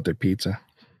care about their pizza.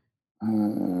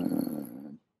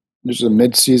 There's a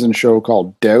mid-season show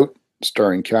called Doubt,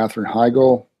 starring Katherine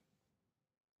Heigl,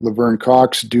 Laverne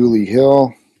Cox, Dooley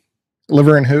Hill.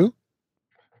 Laverne who?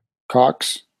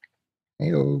 Cox.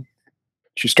 Hey-o.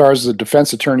 She stars as a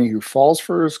defense attorney who falls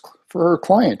for her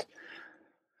client,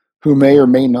 who may or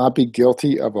may not be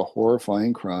guilty of a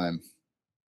horrifying crime.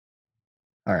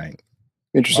 All right.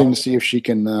 Interesting to see if she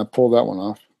can pull that one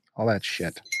off. All that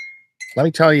shit. Let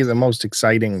me tell you the most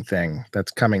exciting thing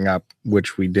that's coming up,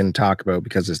 which we didn't talk about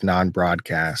because it's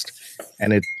non-broadcast.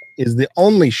 And it is the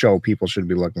only show people should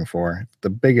be looking for. The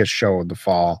biggest show of the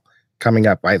fall coming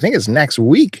up. I think it's next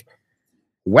week.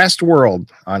 Westworld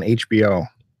on HBO.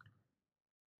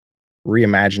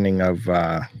 Reimagining of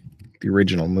the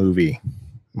original movie,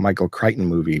 Michael Crichton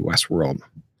movie, Westworld.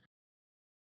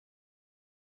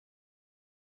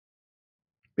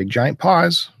 Big giant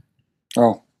pause.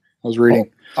 Oh, I was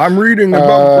reading. Oh, I'm reading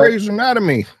about Grey's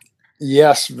Anatomy.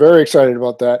 Yes, very excited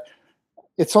about that.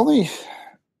 That's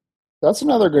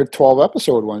another good 12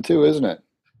 episode one too, isn't it?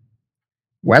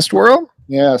 Westworld?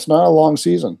 Yeah, it's not a long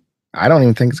season. I don't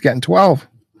even think it's getting 12.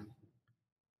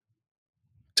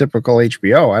 Typical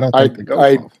HBO. I don't think they go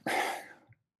 12.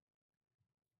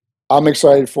 I'm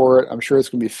excited for it. I'm sure it's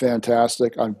going to be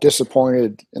fantastic. I'm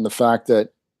disappointed in the fact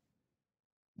that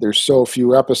there's so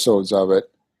few episodes of it,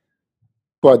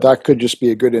 but that could just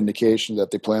be a good indication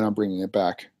that they plan on bringing it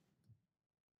back.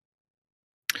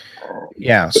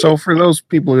 Yeah. So for those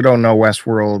people who don't know,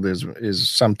 Westworld is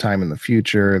sometime in the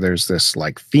future. There's this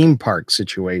like theme park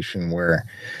situation where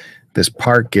this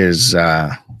park is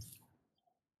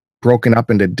broken up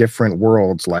into different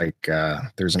worlds. Like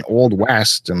there's an old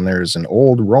West and there's an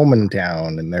old Roman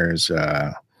town and there's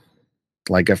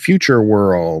like a future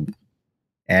world.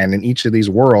 And in each of these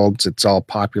worlds, it's all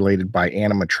populated by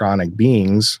animatronic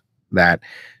beings that,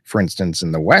 for instance,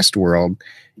 in the West world,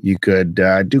 you could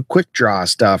do quick draw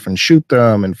stuff and shoot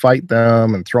them and fight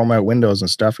them and throw them out windows and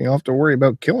stuff. You don't have to worry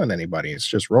about killing anybody. It's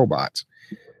just robots.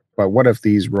 But what if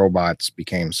these robots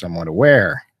became somewhat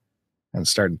aware and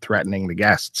started threatening the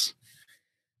guests?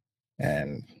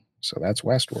 And so that's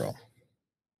Westworld.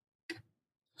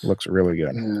 Looks really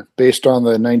good. Yeah, based on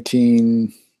the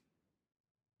 1970s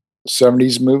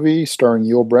movie starring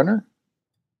Yul Brynner.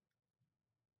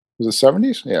 Was it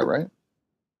 70s? Yeah, right.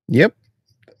 Yep.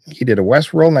 He did a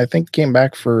Westworld and I think came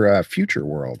back for Future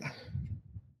World.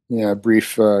 Yeah, a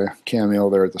brief cameo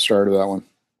there at the start of that one.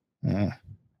 Yeah.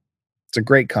 It's a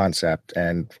great concept,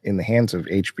 and in the hands of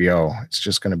HBO, it's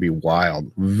just going to be wild.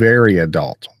 Very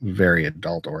adult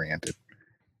oriented.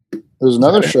 There's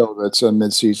another show that's a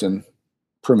mid-season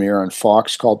premiere on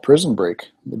Fox called Prison Break.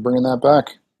 They're bringing that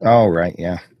back. Oh, right,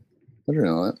 yeah. I didn't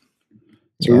know that.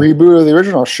 It's a reboot of the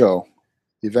original show.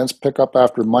 The events pick up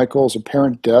after Michael's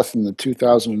apparent death in the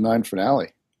 2009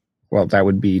 finale. Well, that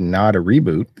would be not a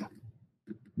reboot.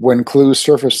 When clues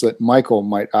surface that Michael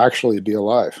might actually be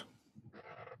alive.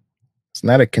 Isn't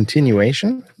that a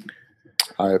continuation?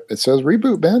 It says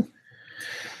reboot, man.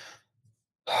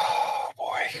 Oh,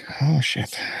 boy. Oh,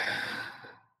 shit.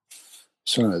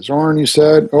 Son of Zorn, you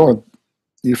said. Oh,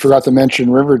 you forgot to mention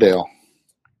Riverdale.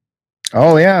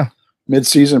 Oh, yeah.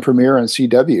 Mid-season premiere on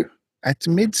CW. It's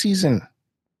mid-season.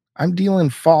 I'm dealing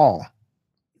fall.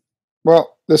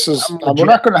 Well, this is... we're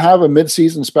not going to have a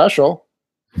mid-season special.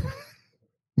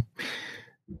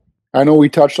 I know we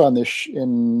touched on this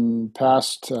in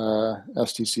past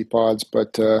STC pods,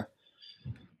 but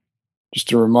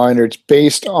just a reminder, it's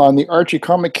based on the Archie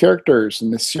comic characters,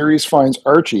 and the series finds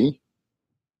Archie,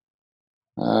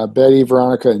 Betty,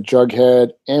 Veronica, and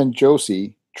Jughead, and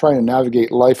Josie trying to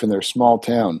navigate life in their small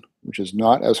town, which is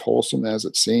not as wholesome as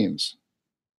it seems.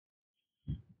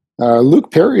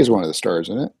 Luke Perry is one of the stars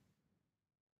in it.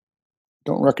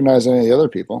 Don't recognize any of the other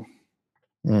people.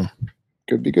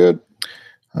 Could be good.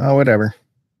 Oh, whatever.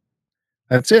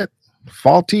 That's it.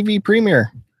 Fall TV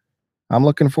premiere. I'm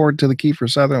looking forward to the Kiefer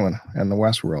Sutherland and the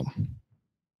Westworld.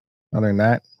 Other than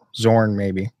that, Zorn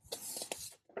maybe.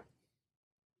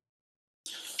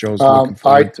 Joe's looking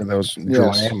forward to those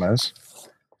dramas.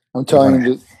 I'm telling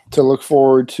you to look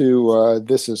forward to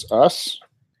This Is Us.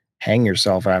 Hang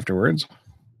yourself afterwards.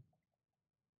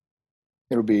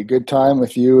 It'll be a good time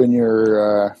with you and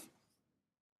your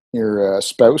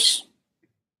spouse.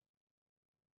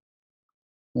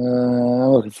 I'm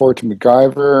looking forward to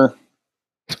MacGyver.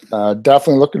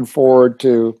 Definitely looking forward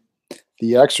to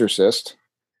The Exorcist.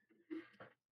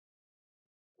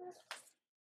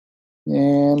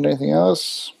 And anything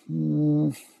else?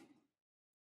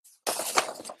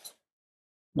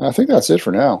 I think that's it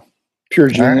for now.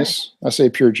 Pure genius. Right. I say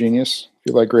pure genius. If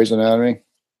you like Grey's Anatomy.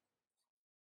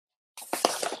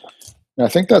 And I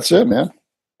think that's it, man.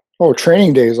 Oh,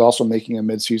 Training Day is also making a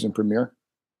mid-season premiere,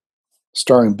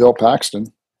 starring Bill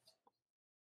Paxton.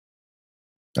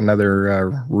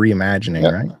 Another reimagining,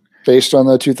 right? Based on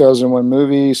the 2001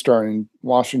 movie starring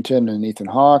Washington and Ethan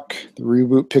Hawke. The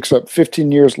reboot picks up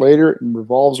 15 years later and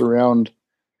revolves around,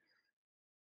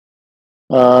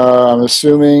 I'm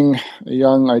assuming, a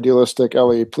young idealistic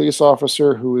LA police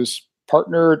officer who is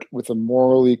partnered with a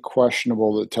morally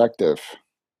questionable detective.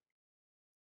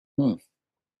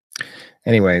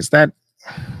 Anyways, that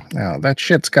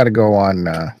shit's got to go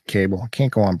on cable. It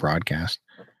can't go on broadcast.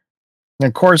 And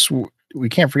of course, we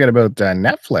can't forget about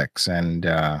Netflix and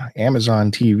Amazon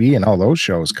TV and all those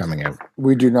shows coming out.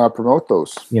 We do not promote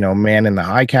those. Man in the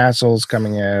High Castle's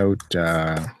coming out.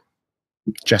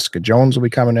 Jessica Jones will be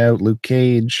coming out. Luke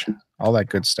Cage, all that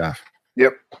good stuff.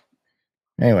 Yep.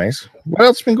 Anyways, what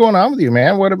else has been going on with you,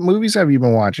 man? What movies have you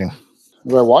been watching?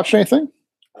 Have I watched anything?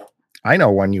 I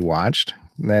know one you watched.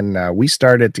 And then we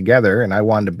started together, and I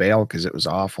wanted to bail because it was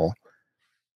awful.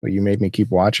 But you made me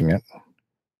keep watching it.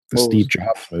 The Steve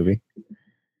Jobs movie.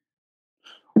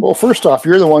 Well, first off,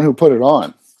 you're the one who put it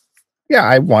on. Yeah,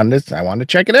 I wanted to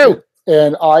check it out.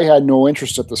 And I had no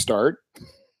interest at the start.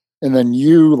 And then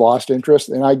you lost interest,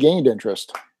 and I gained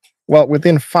interest. Well,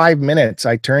 within 5 minutes,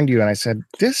 I turned to you and I said,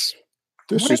 This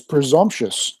is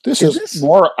presumptuous. This is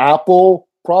more Apple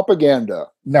propaganda.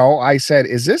 No, I said,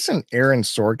 is this an Aaron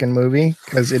Sorkin movie?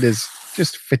 Because it is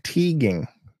just fatiguing,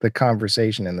 the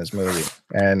conversation in this movie.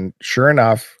 And sure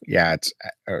enough, yeah, it's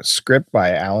a script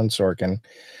by Alan Sorkin.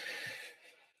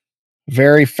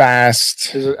 Very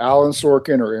fast. Is it Alan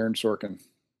Sorkin or Aaron Sorkin?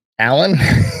 Alan?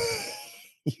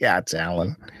 Yeah, it's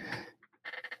Alan.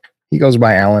 He goes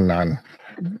by Alan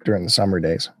during the summer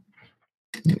days.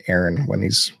 And Aaron when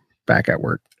he's back at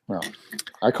work. Well,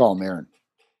 I call him Aaron.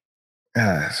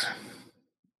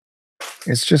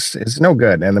 It's no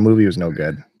good, and the movie was no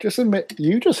good. Just admit,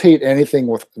 you just hate anything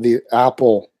with the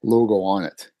Apple logo on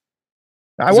it.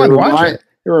 I want to watch it.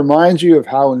 It reminds you of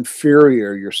how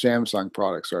inferior your Samsung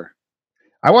products are.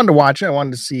 I wanted to watch it. I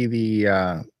wanted to see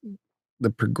the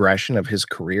progression of his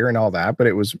career and all that, but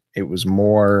it was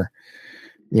more,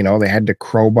 they had to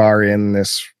crowbar in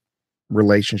this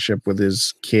relationship with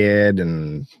his kid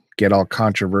and get all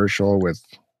controversial with,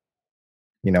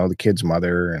 the kid's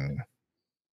mother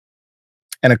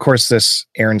and of course this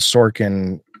Aaron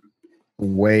Sorkin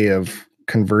way of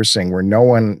conversing where no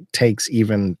one takes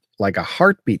even like a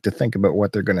heartbeat to think about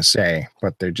what they're going to say,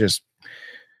 but they're just,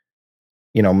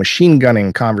 machine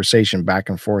gunning conversation back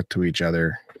and forth to each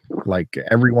other. Like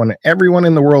everyone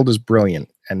in the world is brilliant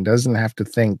and doesn't have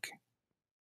to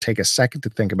take a second to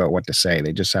think about what to say.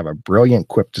 They just have a brilliant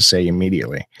quip to say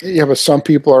immediately. Yeah, but some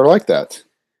people are like that.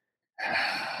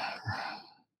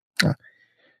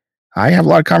 I have a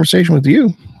lot of conversation with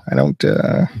you. I don't.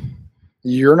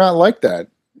 You're not like that.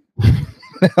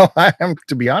 No, I am.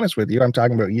 To be honest with you, I'm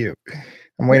talking about you.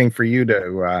 I'm waiting for you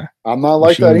to. I'm not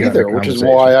like that either, which is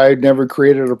why I never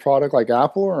created a product like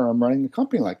Apple, or I'm running a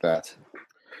company like that.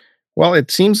 Well,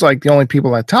 it seems like the only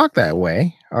people that talk that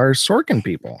way are Sorkin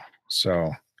people.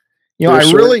 So,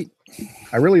 I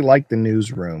really like the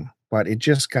newsroom, but it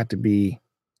just got to be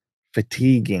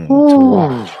fatiguing to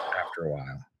watch after a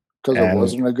while. Because it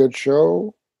wasn't a good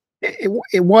show?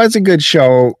 It was a good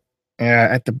show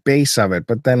at the base of it,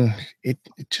 but then it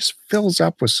just fills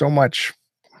up with so much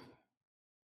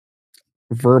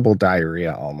verbal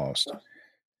diarrhea almost.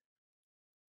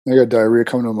 I got diarrhea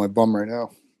coming out of my bum right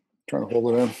now. I'm trying to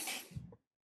hold it in.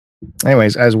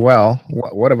 Anyways, as well,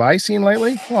 what have I seen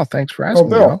lately? Well, thanks for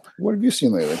asking. Bill, what have you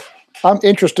seen lately? I'm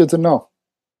interested to know.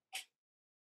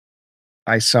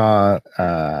 I saw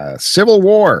Civil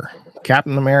War.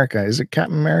 Captain America. Is it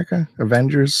Captain America?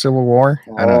 Avengers Civil War?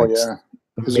 I don't know. Yeah.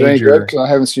 Is it any good? Because I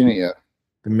haven't seen it yet.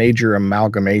 The major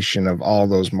amalgamation of all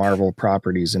those Marvel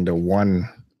properties into one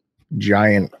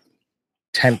giant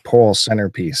tentpole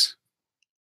centerpiece.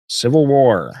 Civil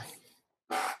War.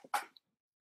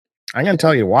 I'm going to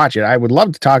tell you to watch it. I would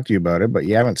love to talk to you about it, but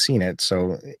you haven't seen it,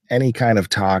 so any kind of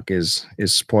talk is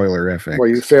spoilerific. Well,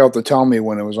 you failed to tell me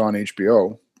when it was on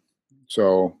HBO.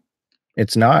 So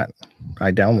it's not.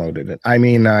 I downloaded it. I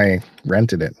mean, I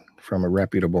rented it from a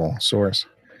reputable source.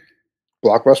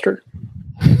 Blockbuster?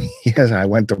 Yes, I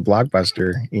went to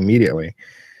Blockbuster immediately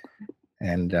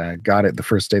and got it the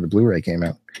first day the Blu-ray came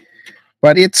out.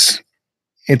 But it's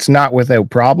not without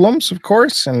problems, of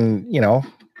course, and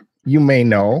you may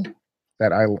know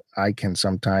that I can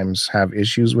sometimes have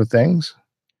issues with things.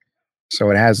 So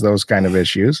it has those kind of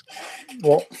issues.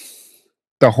 Well,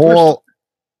 the whole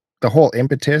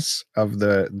impetus of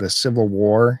the Civil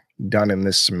War done in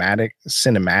this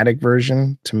cinematic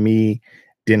version to me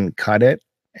didn't cut it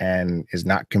and is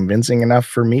not convincing enough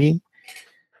for me.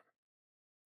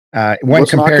 When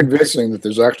it's not convincing that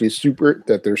there's actually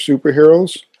they're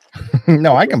superheroes.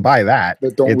 No, I can buy that.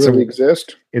 That don't really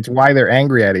exist. It's why they're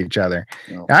angry at each other.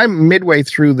 No. I'm midway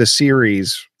through the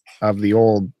series of the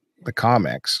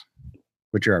comics,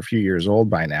 which are a few years old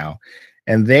by now,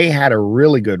 and they had a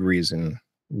really good reason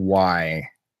why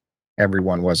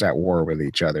everyone was at war with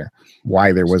each other,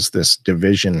 why there was this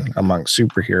division among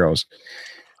superheroes.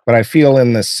 But I feel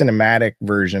in the cinematic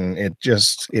version,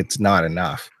 it's not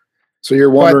enough. So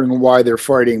you're wondering why they're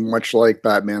fighting much like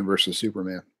Batman versus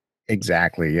Superman.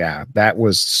 Exactly. Yeah. That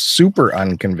was super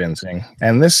unconvincing.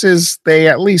 And they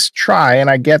at least try. And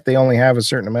I get they only have a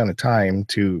certain amount of time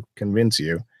to convince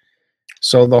you.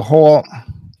 So the whole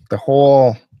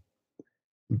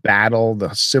battle,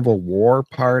 the Civil War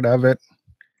part of it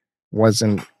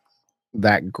wasn't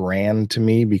that grand to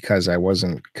me because I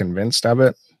wasn't convinced of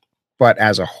it. But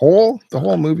as a whole, the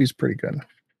whole movie's pretty good.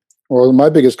 Well, my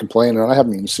biggest complaint, and I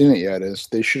haven't even seen it yet, is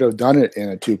they should have done it in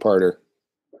a two-parter.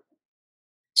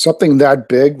 Something that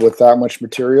big with that much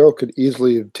material could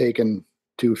easily have taken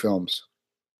 2 films.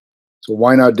 So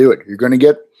why not do it? You're going to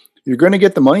get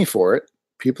the money for it.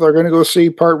 People are going to go see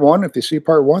part 1. If they see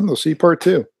part 1, they'll see part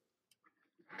 2.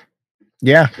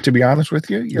 Yeah, to be honest with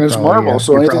you, it's Marvel,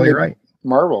 so you're probably right.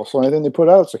 Marvel, so anything they put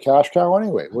out, it's a cash cow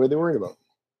anyway. What are they worried about?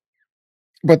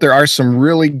 But there are some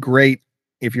really great,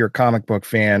 if you're a comic book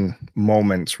fan,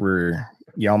 moments where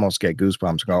you almost get goosebumps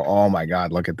and go, oh my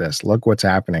God, look at this. Look what's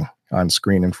happening on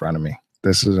screen in front of me.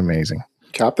 This is amazing.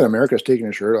 Captain America's taking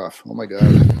his shirt off. Oh my God.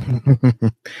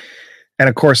 And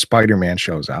of course, Spider-Man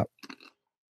shows up.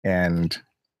 And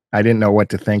I didn't know what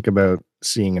to think about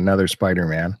seeing another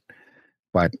Spider-Man,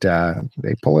 but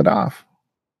they pull it off.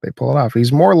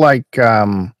 He's more like...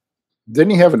 didn't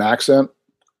he have an accent?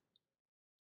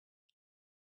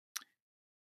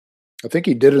 I think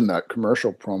he did in that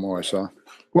commercial promo I saw.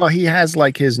 Well, he has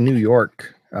like his New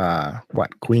York,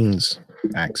 Queens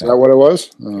accent. Is that what it was?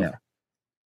 Oh. Yeah.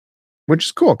 Which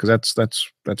is cool because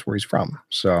that's where he's from.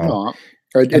 So no,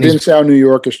 it didn't sound New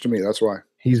Yorkish to me. That's why.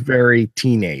 He's very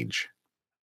teenage,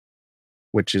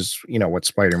 which is, what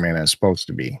Spider-Man is supposed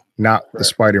to be. Not the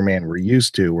Spider-Man we're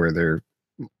used to where they're,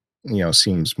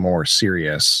 seems more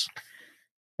serious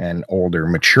and older,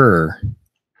 mature.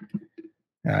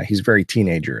 He's very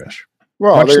teenager-ish.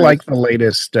 Well, much like the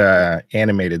latest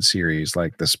animated series,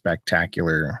 like the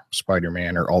Spectacular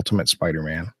Spider-Man or Ultimate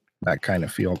Spider-Man, that kind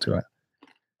of feel to it.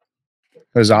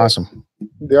 It was awesome.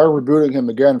 They are rebooting him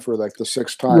again for like the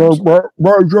 6th time.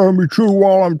 Why tell me true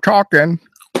while I'm talking?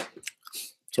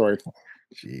 Sorry.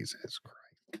 Jesus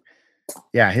Christ.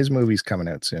 Yeah, his movie's coming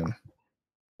out soon.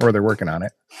 Or they're working on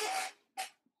it.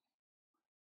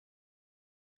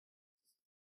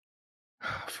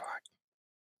 Oh, fuck.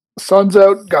 Sun's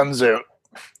out, guns out.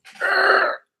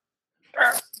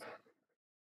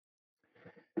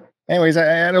 Anyways,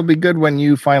 it'll be good when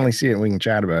you finally see it and we can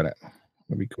chat about it.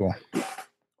 It'll be cool.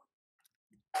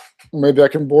 Maybe I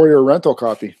can borrow your rental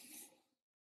copy.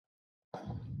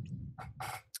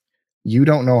 You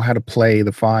don't know how to play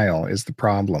the file is the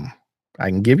problem. I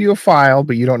can give you a file,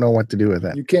 but you don't know what to do with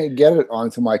it. You can't get it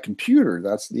onto my computer.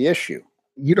 That's the issue.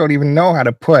 You don't even know how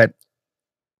to put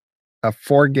a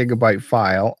 4 gigabyte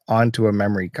file onto a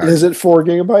memory card. Is it 4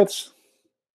 gigabytes?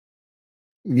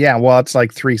 Yeah, well, it's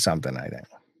like 3 something, I think.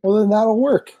 Well, then that'll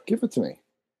work. Give it to me.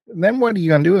 Then what are you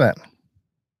going to do with it?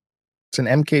 It's an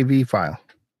MKV file.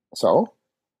 So?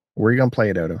 Where are you going to play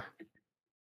it out of?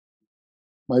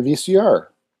 My VCR.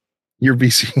 Your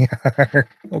VCR.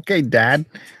 Okay, Dad.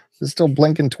 Is it still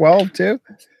blinking 12 too?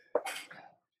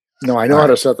 No, I know how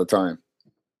to set the time.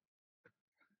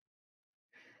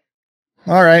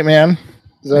 All right, man.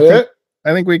 Is that it?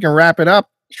 I think we can wrap it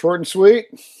up. Short and sweet?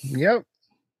 Yep.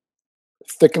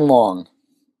 Thick and long.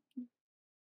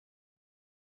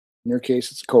 In your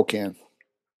case, it's a Coke can.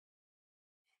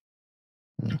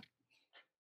 Look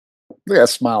at that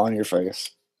smile on your face.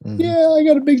 Mm-hmm. Yeah, I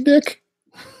got a big dick.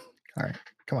 All right,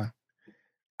 come on.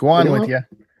 Go on with you.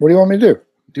 What do you want me to do?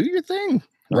 Do your thing.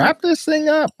 Wrap this thing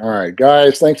up. All right,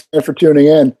 guys. Thanks for tuning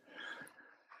in.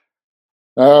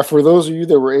 For those of you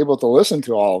that were able to listen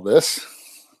to all of this,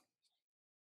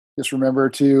 just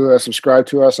remember to subscribe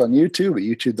to us on YouTube at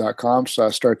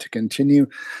youtube.com/start to continue.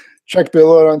 Check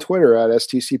Bill out on Twitter at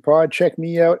STCPod. Check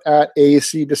me out at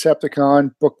AC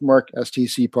Decepticon. Bookmark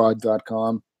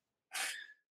stcpod.com.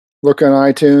 Look on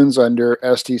iTunes under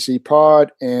STC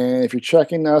Pod. And if you're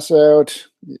checking us out,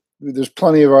 there's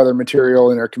plenty of other material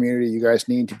in our community you guys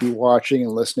need to be watching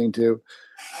and listening to.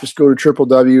 Just go to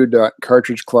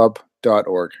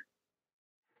www.cartridgeclub.org.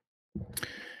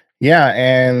 Yeah,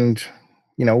 and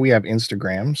we have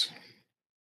Instagrams.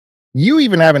 You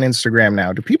even have an Instagram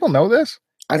now. Do people know this?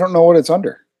 I don't know what it's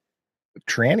under.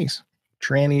 Trannies,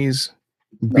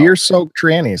 beer-soaked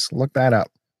trannies. Look that up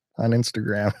on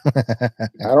Instagram. I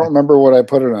don't remember what I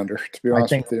put it under, to be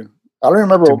honest with you. I don't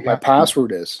remember what my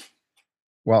password is.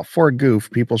 Well, for a goof,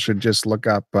 people should just look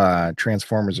up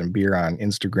Transformers and Beer on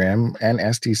Instagram and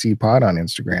STC Pod on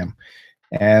Instagram.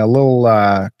 And a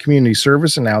little community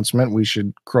service announcement we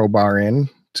should crowbar in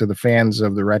to the fans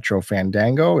of the Retro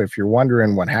Fandango. If you're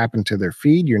wondering what happened to their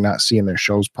feed, you're not seeing their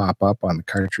shows pop up on the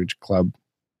Cartridge Club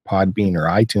Podbean or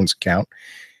iTunes account,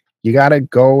 you got to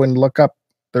go and look up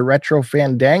the Retro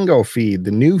Fandango feed,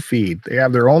 the new feed. They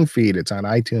have their own feed. It's on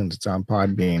iTunes. It's on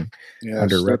Podbean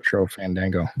under Retro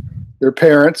Fandango. Their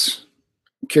parents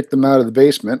kicked them out of the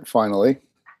basement, finally.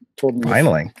 Told them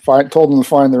to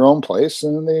find their own place,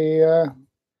 and they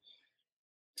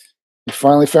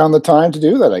finally found the time to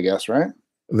do that, I guess, right?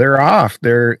 They're off.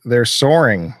 They're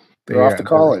soaring. They're off to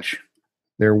college.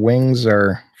 Their wings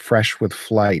are fresh with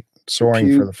flight,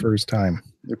 soaring for the first time.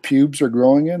 Their pubes are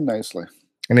growing in nicely.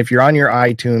 And if you're on your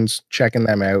iTunes, checking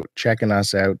them out, checking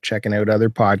us out, checking out other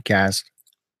podcasts,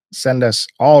 send us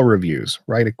all reviews.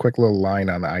 Write a quick little line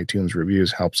on the iTunes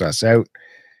reviews. Helps us out.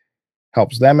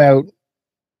 Helps them out. Of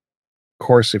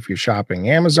course, if you're shopping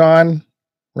Amazon,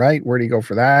 right? Where do you go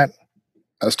for that?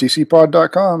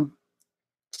 stcpod.com.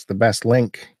 It's the best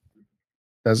link.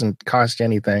 Doesn't cost you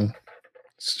anything.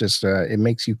 It's just, it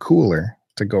makes you cooler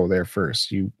to go there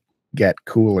first. You get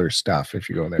cooler stuff if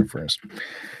you go there first.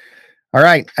 All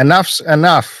right, enough's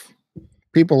enough.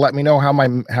 People, let me know how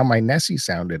my Nessie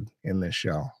sounded in this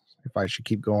show. If I should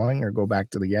keep going or go back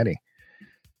to the Yeti.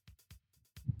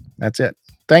 That's it.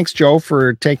 Thanks, Joe,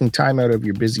 for taking time out of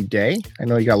your busy day. I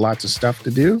know you got lots of stuff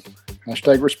to do.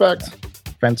 #respect.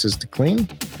 Fences to clean.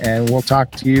 And we'll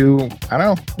talk to you, I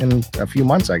don't know, in a few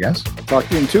months, I guess. Talk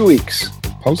to you in 2 weeks.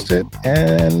 Post it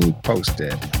and post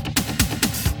it.